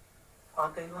horses all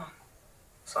day long.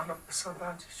 Sun up to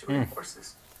sundown, just shooting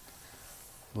horses.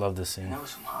 Love this scene. And there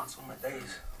was some hot summer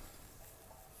days.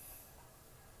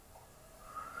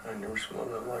 I never smelled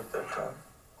it like that time.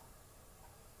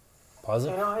 Pause it.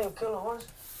 You know how you kill a horse?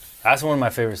 That's one of my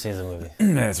favorite scenes in the movie.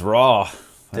 It's raw.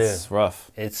 That's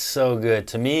rough. It's so good.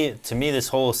 To me, this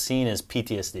whole scene is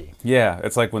PTSD. Yeah,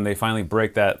 it's like when they finally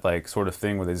break that like sort of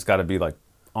thing where they just got to be like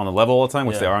on the level all the time,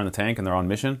 which they are in the tank and they're on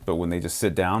mission. But when they just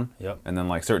sit down, and then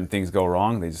like certain things go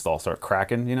wrong, they just all start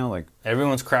cracking. You know, like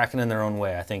everyone's cracking in their own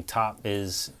way. I think Top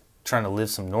is trying to live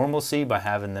some normalcy by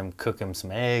having them cook him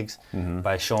some eggs,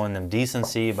 by showing them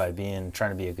decency, by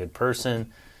trying to be a good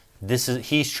person.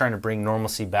 He's trying to bring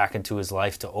normalcy back into his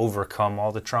life to overcome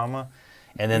all the trauma,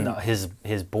 and then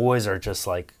his boys are just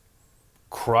like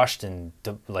crushed and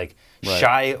like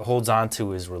Shy holds on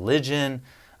to his religion.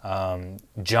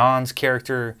 John's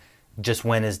character just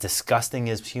went as disgusting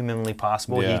as humanly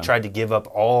possible. He tried to give up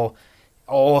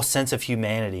all sense of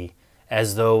humanity,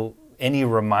 as though any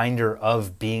reminder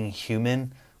of being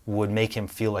human would make him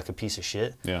feel like a piece of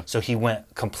shit. So he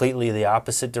went completely the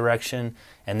opposite direction.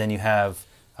 And then you have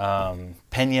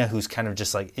Pena, who's kind of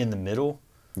just like in the middle.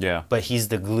 But he's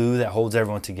the glue that holds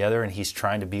everyone together, and he's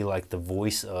trying to be like the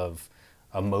voice of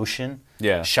emotion.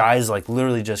 Shy's like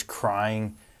literally just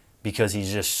crying because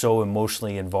he's just so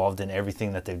emotionally involved in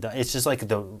everything that they've done. It's just like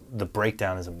the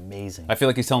breakdown is amazing. I feel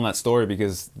like he's telling that story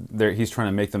because he's trying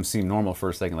to make them seem normal for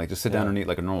a second. Like, just sit down and eat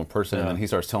like a normal person, and then he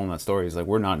starts telling that story. He's like,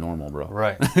 we're not normal,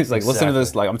 bro. He's like, listen to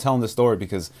this. Like, I'm telling this story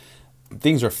because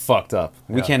things are fucked up.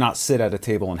 We cannot sit at a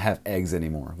table and have eggs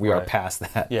anymore. We are past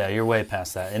that. Yeah, you're way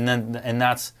past that.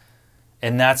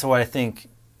 And that's what I think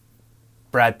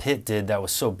Brad Pitt did that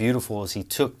was so beautiful, is he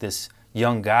took this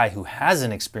young guy who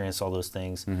hasn't experienced all those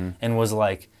things and was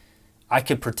like, I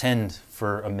could pretend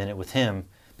for a minute with him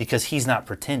because he's not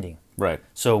pretending.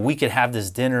 So we could have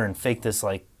this dinner and fake this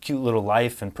like cute little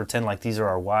life and pretend like these are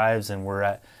our wives and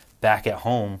we're back at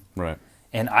home.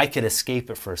 And I could escape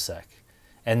it for a sec.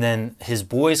 And then his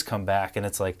boys come back and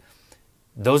it's like,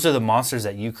 those are the monsters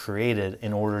that you created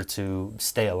in order to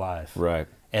stay alive.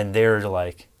 And they're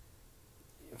like,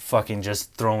 fucking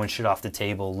just throwing shit off the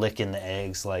table, licking the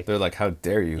eggs. Like, they're like, how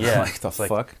dare you? Yeah. Like, the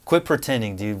fuck? Quit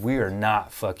pretending, dude. We are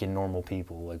not fucking normal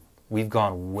people. Like, we've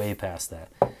gone way past that.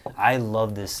 I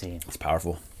love this scene. It's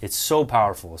powerful. It's so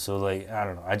powerful. So, like, I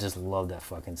don't know. I just love that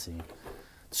fucking scene.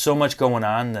 So much going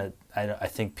on that I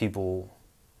think people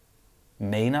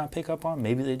may not pick up on.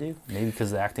 Maybe they do. Maybe because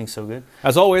the acting's so good.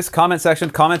 As always, comment section.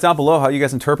 Comment down below how you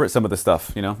guys interpret some of this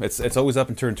stuff. You know, it's always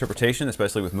up to interpretation,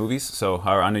 especially with movies. So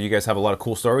I know you guys have a lot of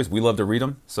cool stories. We love to read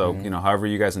them. So, you know, however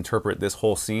you guys interpret this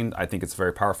whole scene, I think it's a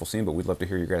very powerful scene, but we'd love to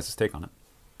hear your guys' take on it.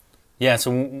 Yeah,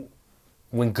 so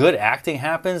when good acting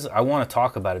happens, I want to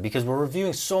talk about it because we're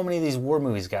reviewing so many of these war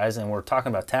movies, guys, and we're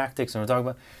talking about tactics, and we're talking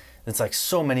about, it's like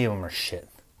so many of them are shit.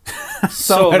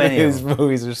 So many of these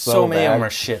movies are so many bad. of them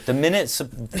are shit. The minute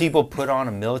people put on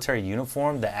a military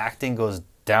uniform, the acting goes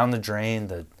down the drain,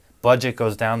 the budget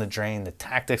goes down the drain, the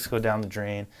tactics go down the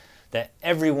drain. That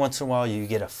every once in a while you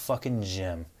get a fucking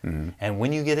gem. And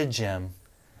when you get a gem,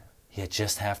 you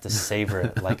just have to savor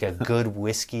it. Like a good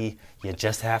whiskey, you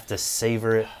just have to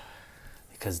savor it.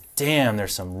 Because damn,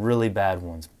 there's some really bad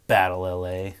ones. Battle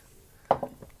LA.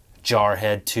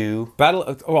 Jarhead 2.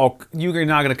 Well, you're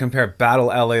not going to compare Battle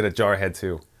LA to Jarhead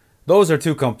 2. Those are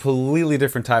two completely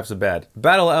different types of bad.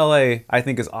 Battle LA, I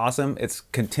think, is awesome. It's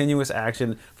continuous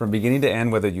action from beginning to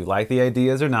end, whether you like the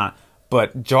ideas or not.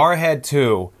 But Jarhead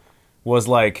 2 was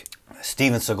like...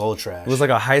 Steven Seagal trash. It was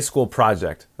like a high school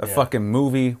project. The fucking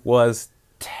movie was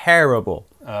terrible.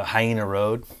 Hyena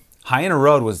Road. Hyena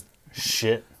Road was...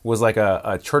 Shit. Was like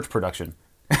a church production.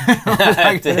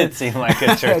 It did seem like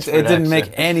a church production. It didn't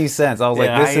make any sense. I was like,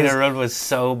 Hyena Road was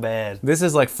so bad. This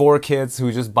is like 4 kids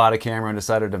who just bought a camera and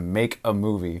decided to make a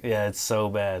movie. Yeah, it's so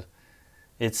bad.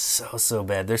 It's so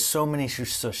bad. There's so many so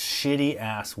shitty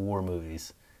ass war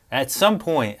movies. At some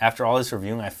point, after all this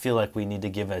reviewing, I feel like we need to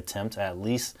give an attempt at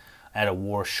least at a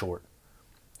war short.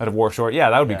 At a war short?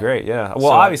 Yeah, that would be great, yeah. Well, so,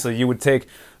 obviously, you would take...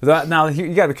 that. Now,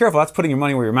 you got to be careful. That's putting your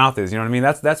money where your mouth is, you know what I mean?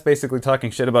 That's basically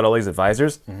talking shit about all these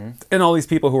advisors and all these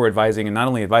people who are advising, and not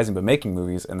only advising, but making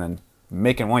movies, and then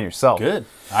making one yourself. Good.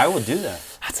 I will do that.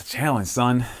 That's a challenge,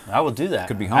 son. I will do that.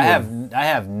 Could be humbling. I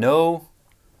have no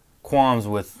qualms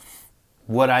with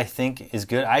what I think is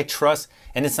good. I trust,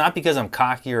 and it's not because I'm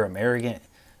cocky or I'm arrogant.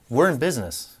 We're in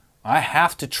business. I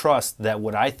have to trust that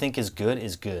what I think is good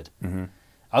is good.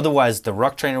 Otherwise, the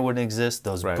ruck trainer wouldn't exist.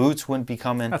 Those boots wouldn't be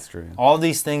coming. That's true. All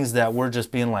these things that we're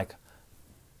just being like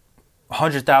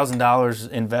 $100,000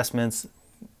 investments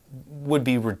would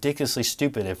be ridiculously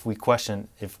stupid if we question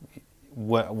if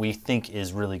what we think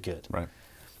is really good. Right.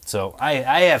 So I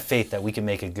have faith that we can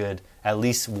make a good, at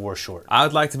least war short. I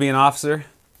would like to be an officer.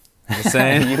 I'm just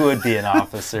saying. You would be an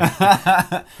officer.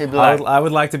 He'd be like, I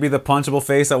would like to be the punchable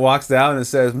face that walks down and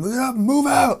says, "Move up, move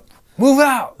out. Move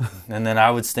out!" And then I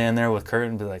would stand there with Kurt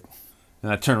and be like...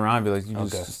 And I'd turn around and be like, you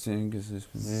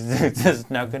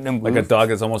just not gonna move. Like a dog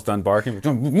that's almost done barking.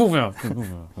 Move out.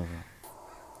 Move out.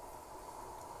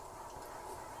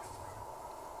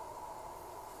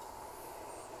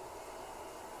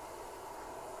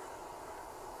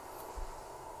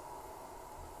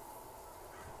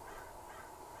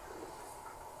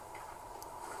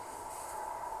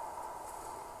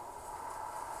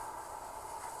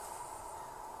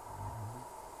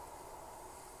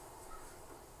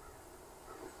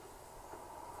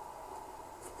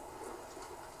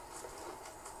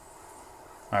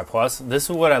 All right, plus, this is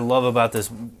what I love about this.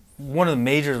 One of the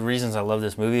major reasons I love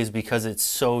this movie is because it's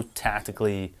so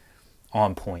tactically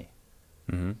on point.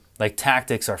 Like,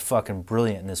 tactics are fucking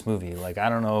brilliant in this movie. Like, I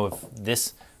don't know if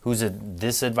this,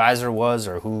 this advisor was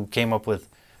or who came up with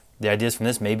the ideas from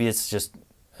this. Maybe it's just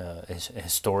a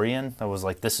historian that was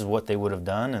like, this is what they would have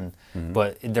done. And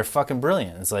but they're fucking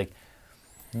brilliant. It's like,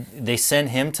 they send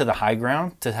him to the high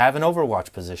ground to have an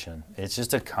overwatch position. It's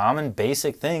just a common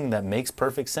basic thing that makes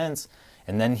perfect sense.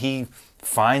 And then he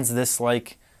finds this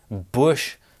like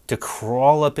bush to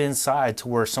crawl up inside to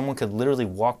where someone could literally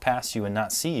walk past you and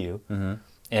not see you.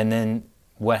 And then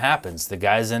what happens? The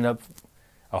guys end up,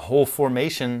 a whole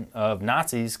formation of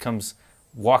Nazis comes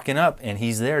walking up, and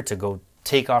he's there to go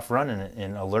take off running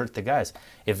and alert the guys.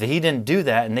 If he didn't do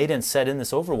that and they didn't set in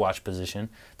this overwatch position,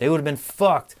 they would have been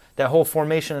fucked. That whole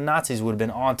formation of Nazis would have been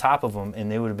on top of them,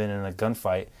 and they would have been in a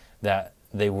gunfight that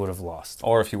they would have lost.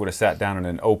 Or if he would have sat down in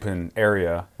an open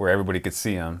area where everybody could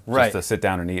see him, just to sit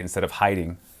down and eat instead of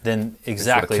hiding. Then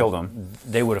exactly, killed him.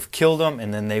 They would have killed him,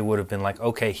 and then they would have been like,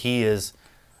 okay, he is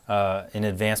in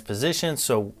advanced position,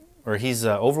 so, or he's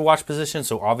overwatch position,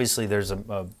 so obviously there's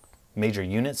a major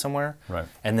unit somewhere. Right.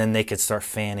 And then they could start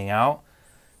fanning out.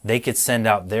 They could send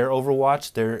out their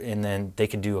overwatch there, and then they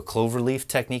could do a cloverleaf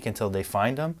technique until they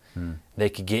find them. They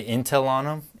could get intel on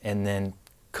them, and then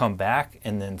come back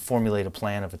and then formulate a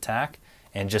plan of attack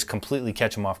and just completely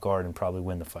catch them off guard and probably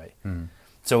win the fight.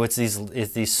 So it's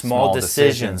these small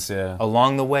decisions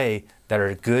along the way that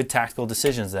are good tactical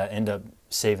decisions that end up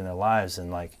saving their lives,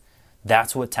 and like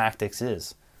that's what tactics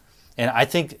is. And I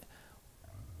think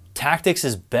tactics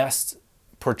is best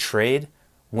portrayed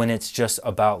when it's just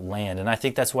about land, and I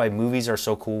think that's why movies are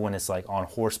so cool when it's like on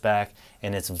horseback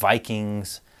and it's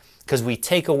Vikings, because we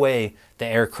take away the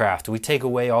aircraft, we take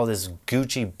away all this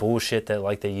Gucci bullshit that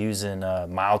like they use in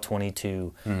Mile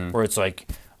 22, where it's like,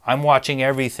 I'm watching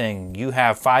everything, you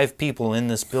have 5 people in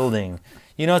this building.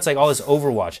 You know, it's like all this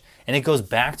Overwatch, and it goes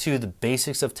back to the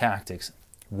basics of tactics.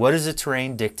 What does the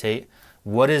terrain dictate?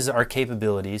 What is our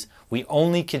capabilities? We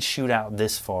only could shoot out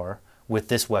this far with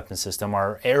this weapon system.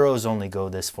 Our arrows only go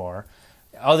this far.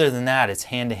 Other than that, it's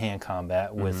hand-to-hand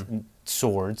combat with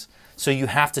swords. So you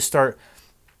have to start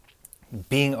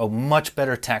being a much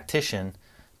better tactician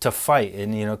to fight.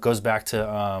 And, you know, it goes back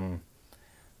to,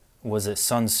 was it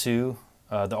Sun Tzu,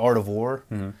 The Art of War?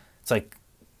 It's like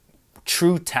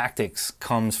true tactics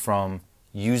comes from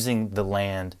using the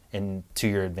land and to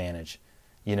your advantage,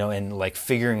 you know, and like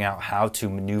figuring out how to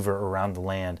maneuver around the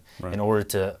land in order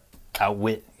to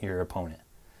outwit your opponent.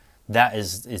 That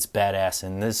is, it's badass,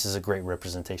 and this is a great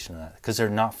representation of that because they're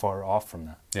not far off from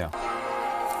that. Yeah.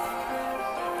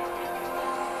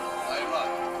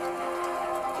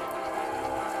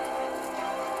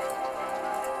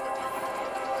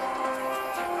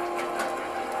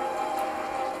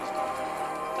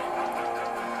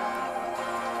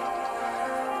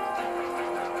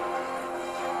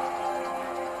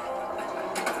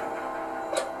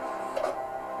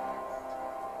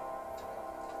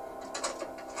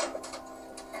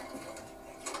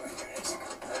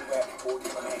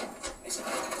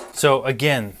 So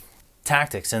again,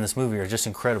 tactics in this movie are just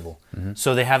incredible.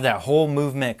 So they have that whole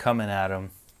movement coming at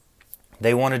them.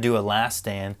 They want to do a last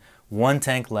stand. 1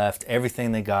 tank left,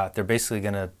 everything they got. They're basically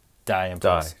going to die in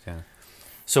place. Yeah.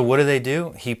 So what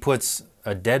do? He puts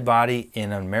a dead body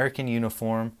in an American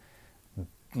uniform,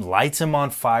 lights him on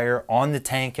fire on the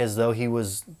tank as though he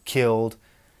was killed.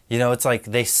 You know, it's like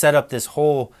they set up this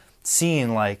whole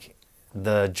scene like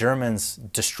the Germans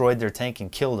destroyed their tank and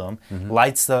killed him,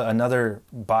 lights another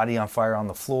body on fire on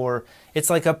the floor. It's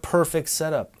like a perfect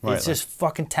setup. It's just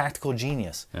fucking tactical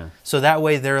genius. So that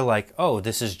way they're like, oh,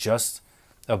 this is just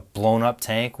a blown up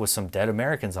tank with some dead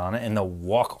Americans on it, and they'll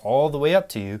walk all the way up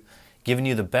to you, giving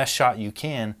you the best shot you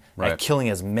can at killing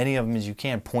as many of them as you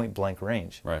can, point blank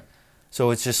range.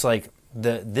 So it's just like,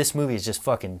 this movie is just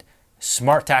fucking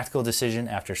smart tactical decision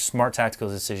after smart tactical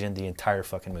decision the entire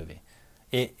fucking movie.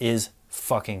 It is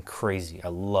fucking crazy. I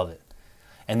love it.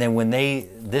 And then when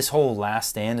this whole last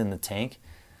stand in the tank,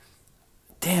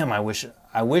 damn, I wish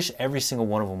every single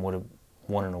one of them would have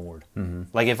won an award.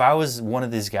 Like if I was one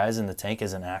of these guys in the tank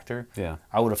as an actor,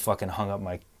 I would have fucking hung up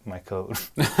my coat.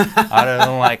 I'd have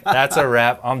been like, that's a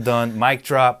wrap, I'm done, mic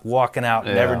drop, walking out,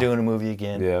 never doing a movie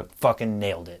again. Fucking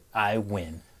nailed it. I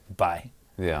win. Bye.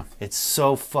 It's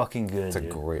so fucking good. It's a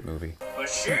great movie.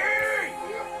 Machine!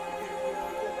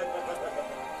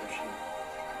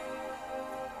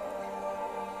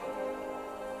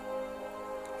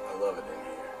 I love it in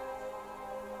here.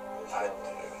 I do.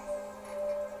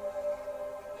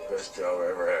 Best job I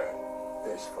ever had.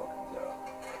 Best fucking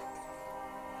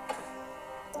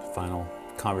job. Final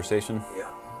conversation. Yeah.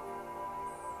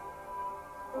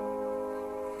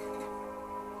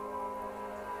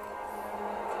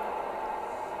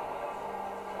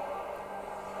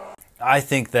 I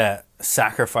think that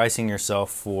sacrificing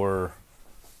yourself for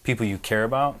people you care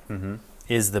about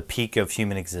is the peak of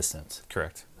human existence.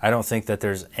 Correct. I don't think that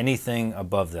there's anything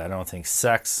above that. I don't think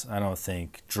sex, I don't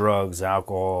think drugs,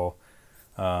 alcohol,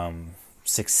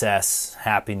 success,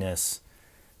 happiness.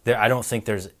 I don't think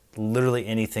there's literally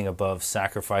anything above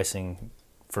sacrificing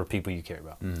for people you care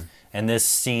about. And this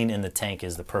scene in the tank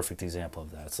is the perfect example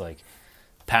of that. It's like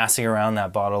passing around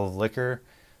that bottle of liquor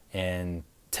and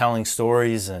telling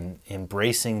stories and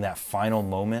embracing that final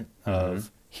moment of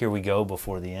here we go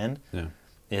before the end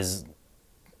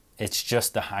it's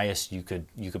just the highest you could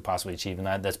possibly achieve.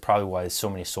 And that's probably why so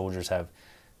many soldiers have,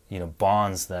 you know,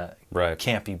 bonds that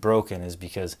can't be broken, is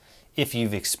because if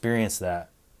you've experienced that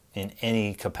in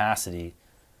any capacity,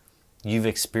 you've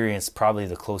experienced probably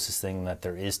the closest thing that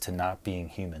there is to not being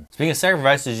human. Speaking of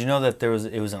sacrifices, you know that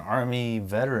it was an Army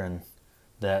veteran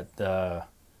that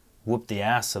whooped the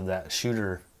ass of that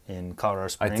shooter in Colorado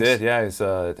Springs. I did, yeah. He's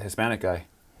a Hispanic guy.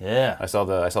 Yeah. I saw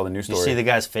the news story. You see the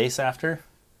guy's face after?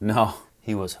 No.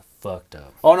 He was fucked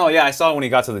up. Oh no, yeah, I saw it when he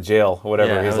got to the jail or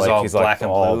whatever. Yeah, he's all like black and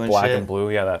blue and black shit. and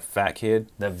blue. Yeah, that fat kid.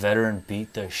 That veteran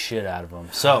beat the shit out of him.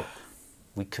 So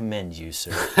we commend you,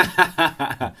 sir.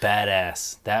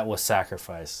 Badass. That was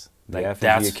sacrifice. The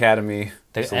FNG Academy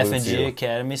salutes you. FNG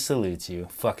Academy salutes you.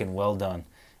 Fucking well done.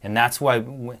 And that's why,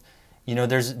 you know,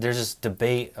 there's this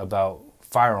debate about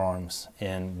firearms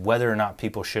and whether or not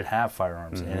people should have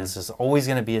firearms. And it's just always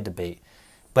going to be a debate.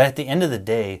 But at the end of the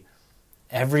day,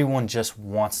 everyone just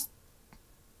wants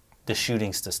the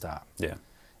shootings to stop. Yeah.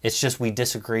 It's just we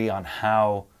disagree on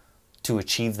how to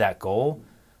achieve that goal,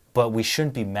 but we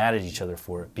shouldn't be mad at each other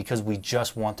for it because we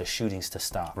just want the shootings to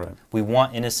stop. Right. We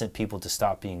want innocent people to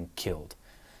stop being killed.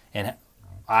 And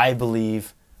I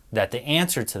believe that the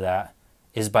answer to that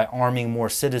is by arming more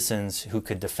citizens who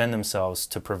could defend themselves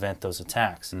to prevent those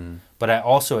attacks. But I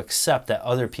also accept that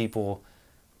other people,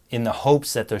 in the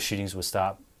hopes that those shootings would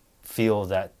stop, feel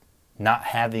that not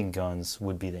having guns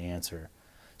would be the answer.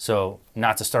 So,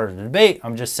 not to start a debate,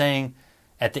 I'm just saying,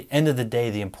 at the end of the day,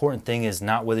 the important thing is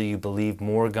not whether you believe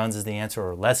more guns is the answer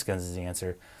or less guns is the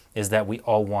answer, is that we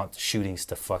all want shootings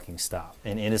to fucking stop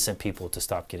and innocent people to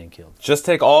stop getting killed. Just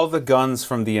take all the guns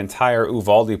from the entire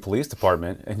Uvalde Police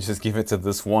Department and just give it to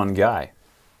this one guy.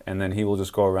 And then he will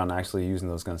just go around actually using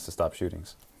those guns to stop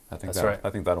shootings. I think That's right. I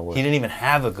think that'll work. He didn't even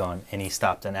have a gun and he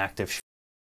stopped an active shooting.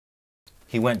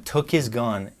 He went, took his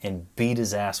gun and beat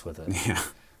his ass with it. Yeah.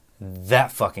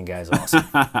 That fucking guy's awesome.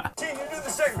 Team, you do the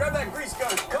second. Grab that grease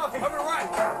gun. Coffee, coming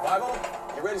right. Bible,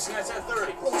 you ready to snatch that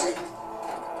 30?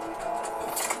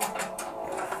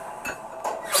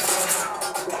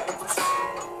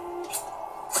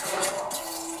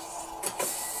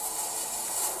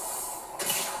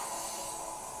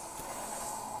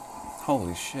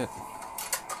 Holy shit.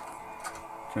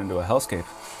 Turned into a hellscape.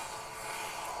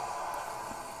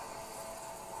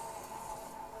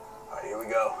 All right, here we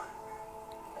go.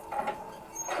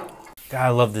 God, I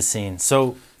love this scene.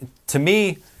 So, to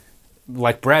me,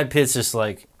 like Brad Pitt's just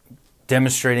like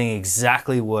demonstrating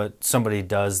exactly what somebody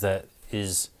does that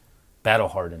is battle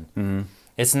hardened.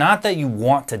 It's not that you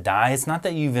want to die. It's not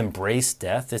that you've embraced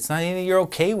death. It's not even you're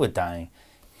okay with dying.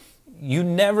 You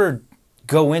never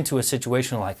go into a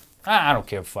situation like, I don't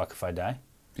care fuck if I die.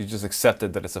 You just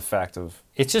accepted that it's a fact of...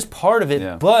 It's just part of it,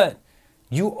 Yeah. but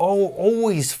you are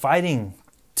always fighting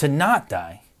to not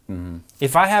die.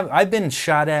 If I've been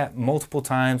shot at multiple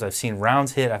times. I've seen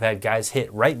rounds hit. I've had guys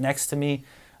hit right next to me.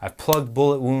 I've plugged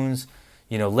bullet wounds,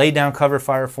 you know, lay down cover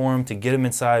fire for them to get them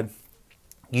inside.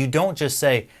 You don't just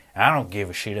say, I don't give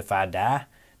a shit if I die.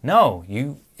 No,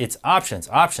 it's options,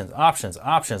 options, options,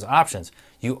 options, options.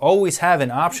 You always have an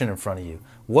option in front of you.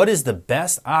 What is the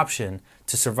best option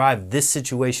to survive this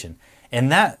situation?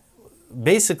 And that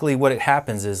basically what it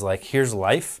happens is like, here's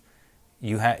life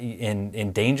you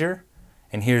in danger,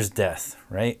 and here's death,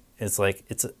 right? It's like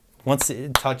once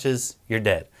it touches, you're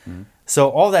dead. So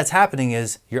all that's happening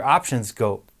is your options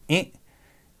go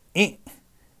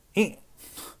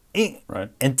Right.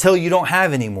 until you don't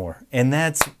have any more, and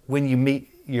that's when you meet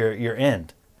your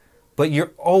end. But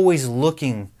you're always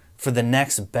looking for the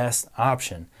next best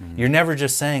option. You're never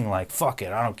just saying like, fuck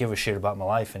it, I don't give a shit about my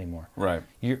life anymore. Right.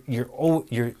 You're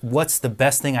what's the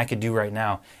best thing I could do right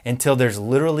now, until there's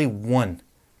literally one.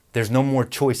 There's no more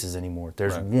choices anymore.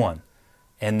 There's one,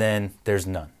 and then there's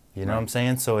none. You know what I'm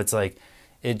saying? So it's like,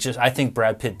 I think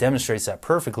Brad Pitt demonstrates that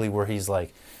perfectly, where he's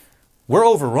like, we're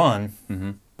overrun,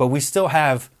 but we still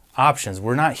have options.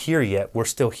 We're not here yet. We're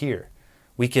still here.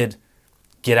 We could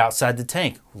get outside the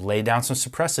tank, lay down some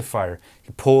suppressive fire,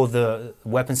 pull the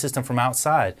weapon system from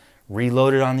outside,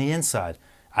 reload it on the inside.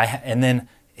 And then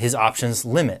his options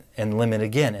limit and limit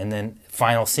again. And then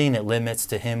final scene, it limits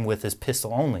to him with his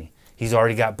pistol only. He's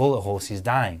already got bullet holes. He's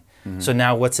dying. So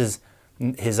now what's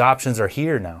his options are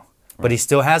here now. But he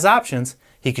still has options.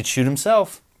 He could shoot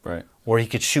himself. Right. Or he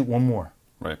could shoot one more.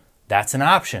 Right. That's an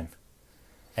option.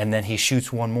 And then he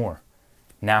shoots one more.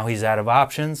 Now he's out of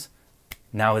options.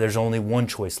 Now there's only one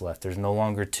choice left. There's no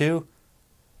longer two.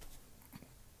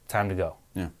 Time to go.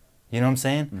 Yeah. You know what I'm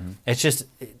saying? It's just,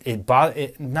 not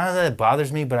that it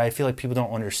bothers me, but I feel like people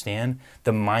don't understand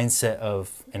the mindset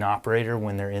of an operator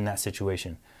when they're in that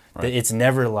situation. Right. It's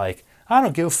never like, I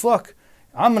don't give a fuck.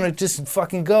 I'm going to just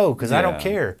fucking go because I don't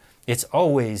care. It's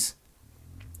always,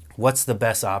 what's the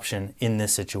best option in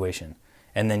this situation?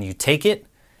 And then you take it,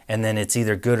 and then it's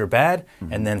either good or bad,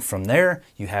 and then from there,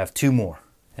 you have two more.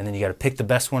 And then you got to pick the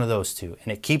best one of those two.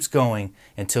 And it keeps going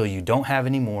until you don't have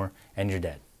any more and you're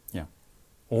dead. Yeah.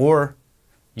 Or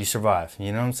you survive.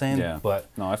 You know what I'm saying? Yeah. But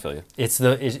no, I feel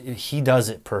you. He does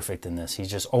it perfect in this. He's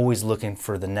just always looking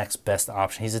for the next best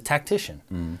option. He's a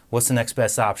tactician. What's the next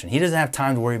best option? He doesn't have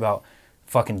time to worry about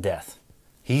fucking death.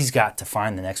 He's got to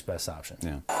find the next best option.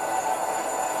 Yeah.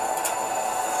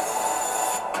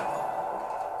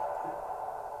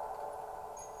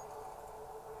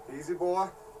 Easy, boy.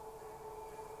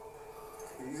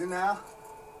 Easy now.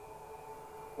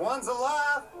 One's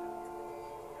alive.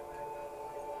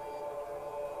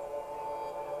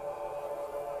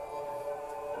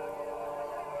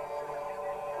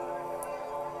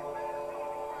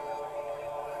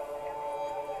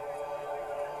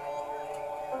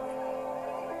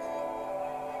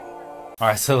 All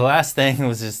right, so the last thing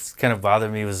was just kind of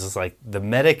bothered me was just like the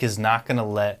medic is not going to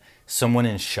let someone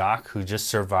in shock who just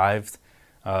survived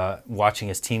watching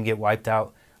his team get wiped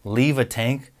out leave a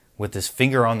tank with his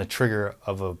finger on the trigger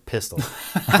of a pistol.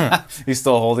 He's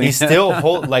still holding. He's still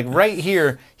like right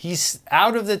here. He's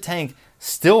out of the tank,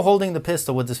 still holding the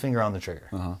pistol with his finger on the trigger.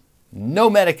 No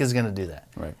medic is going to do that.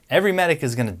 Right. Every medic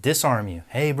is going to disarm you.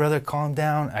 Hey, brother, calm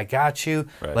down. I got you.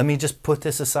 Right. Let me just put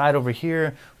this aside over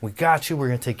here. We got you. We're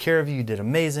going to take care of you. You did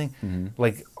amazing.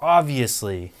 Like,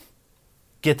 obviously,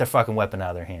 get their fucking weapon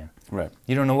out of their hand. Right.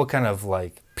 You don't know what kind of,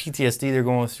 like, PTSD they're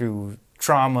going through,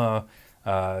 trauma,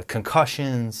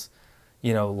 concussions.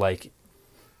 You know, like,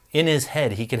 in his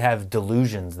head, he could have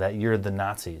delusions that you're the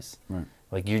Nazis. Right.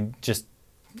 Like, you just...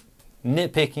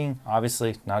 nitpicking,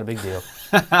 obviously, not a big deal.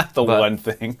 The one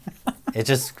thing. It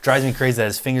just drives me crazy that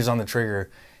his finger's on the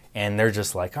trigger and they're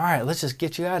just like, all right, let's just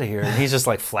get you out of here. And he's just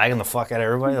like flagging the fuck out of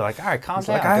everybody. They're like, all right, calm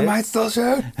down. Like, I dude. might still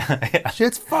shoot.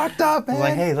 Shit's fucked up, man.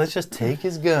 Like, hey, let's just take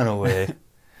his gun away.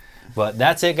 But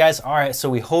that's it, guys. All right, so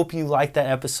we hope you liked that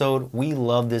episode. We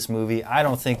love this movie. I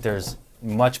don't think there's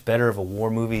much better of a war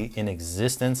movie in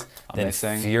existence than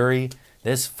Fury.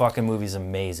 This fucking movie's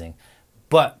amazing.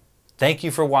 But thank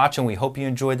you for watching. We hope you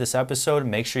enjoyed this episode.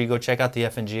 Make sure you go check out the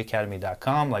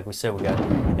FNGacademy.com. Like we said, we got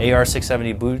AR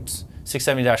 670 boots,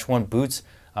 670-1 boots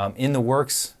in the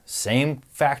works. Same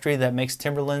factory that makes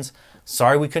Timberlands.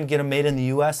 Sorry we couldn't get them made in the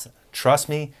U.S. Trust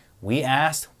me, we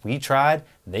asked, we tried.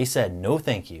 They said no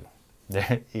thank you.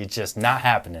 It's just not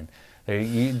happening.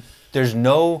 There's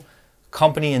no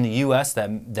company in the U.S. that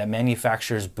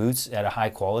manufactures boots at a high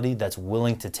quality that's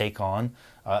willing to take on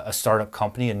a startup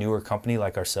company, a newer company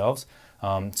like ourselves.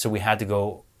 So we had to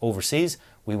go overseas.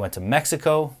 We went to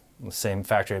Mexico, the same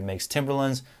factory that makes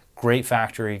Timberlands. Great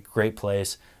factory, great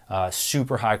place,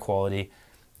 super high quality.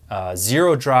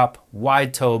 Zero drop,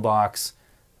 wide toe box,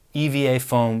 EVA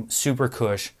foam, super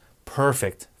cush,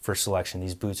 perfect for selection.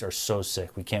 These boots are so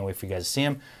sick. We can't wait for you guys to see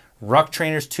them. Ruck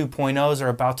Trainers 2.0s are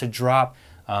about to drop.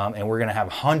 And we're going to have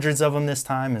hundreds of them this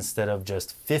time instead of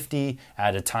just 50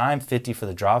 at a time, 50 for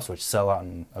the drops, which sell out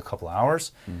in a couple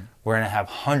hours. We're going to have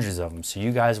hundreds of them. So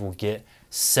you guys will get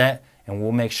set and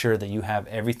we'll make sure that you have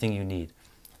everything you need.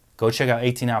 Go check out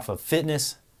 18 Alpha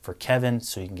Fitness for Kevin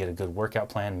so you can get a good workout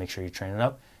plan. Make sure you're training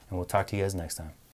up and we'll talk to you guys next time.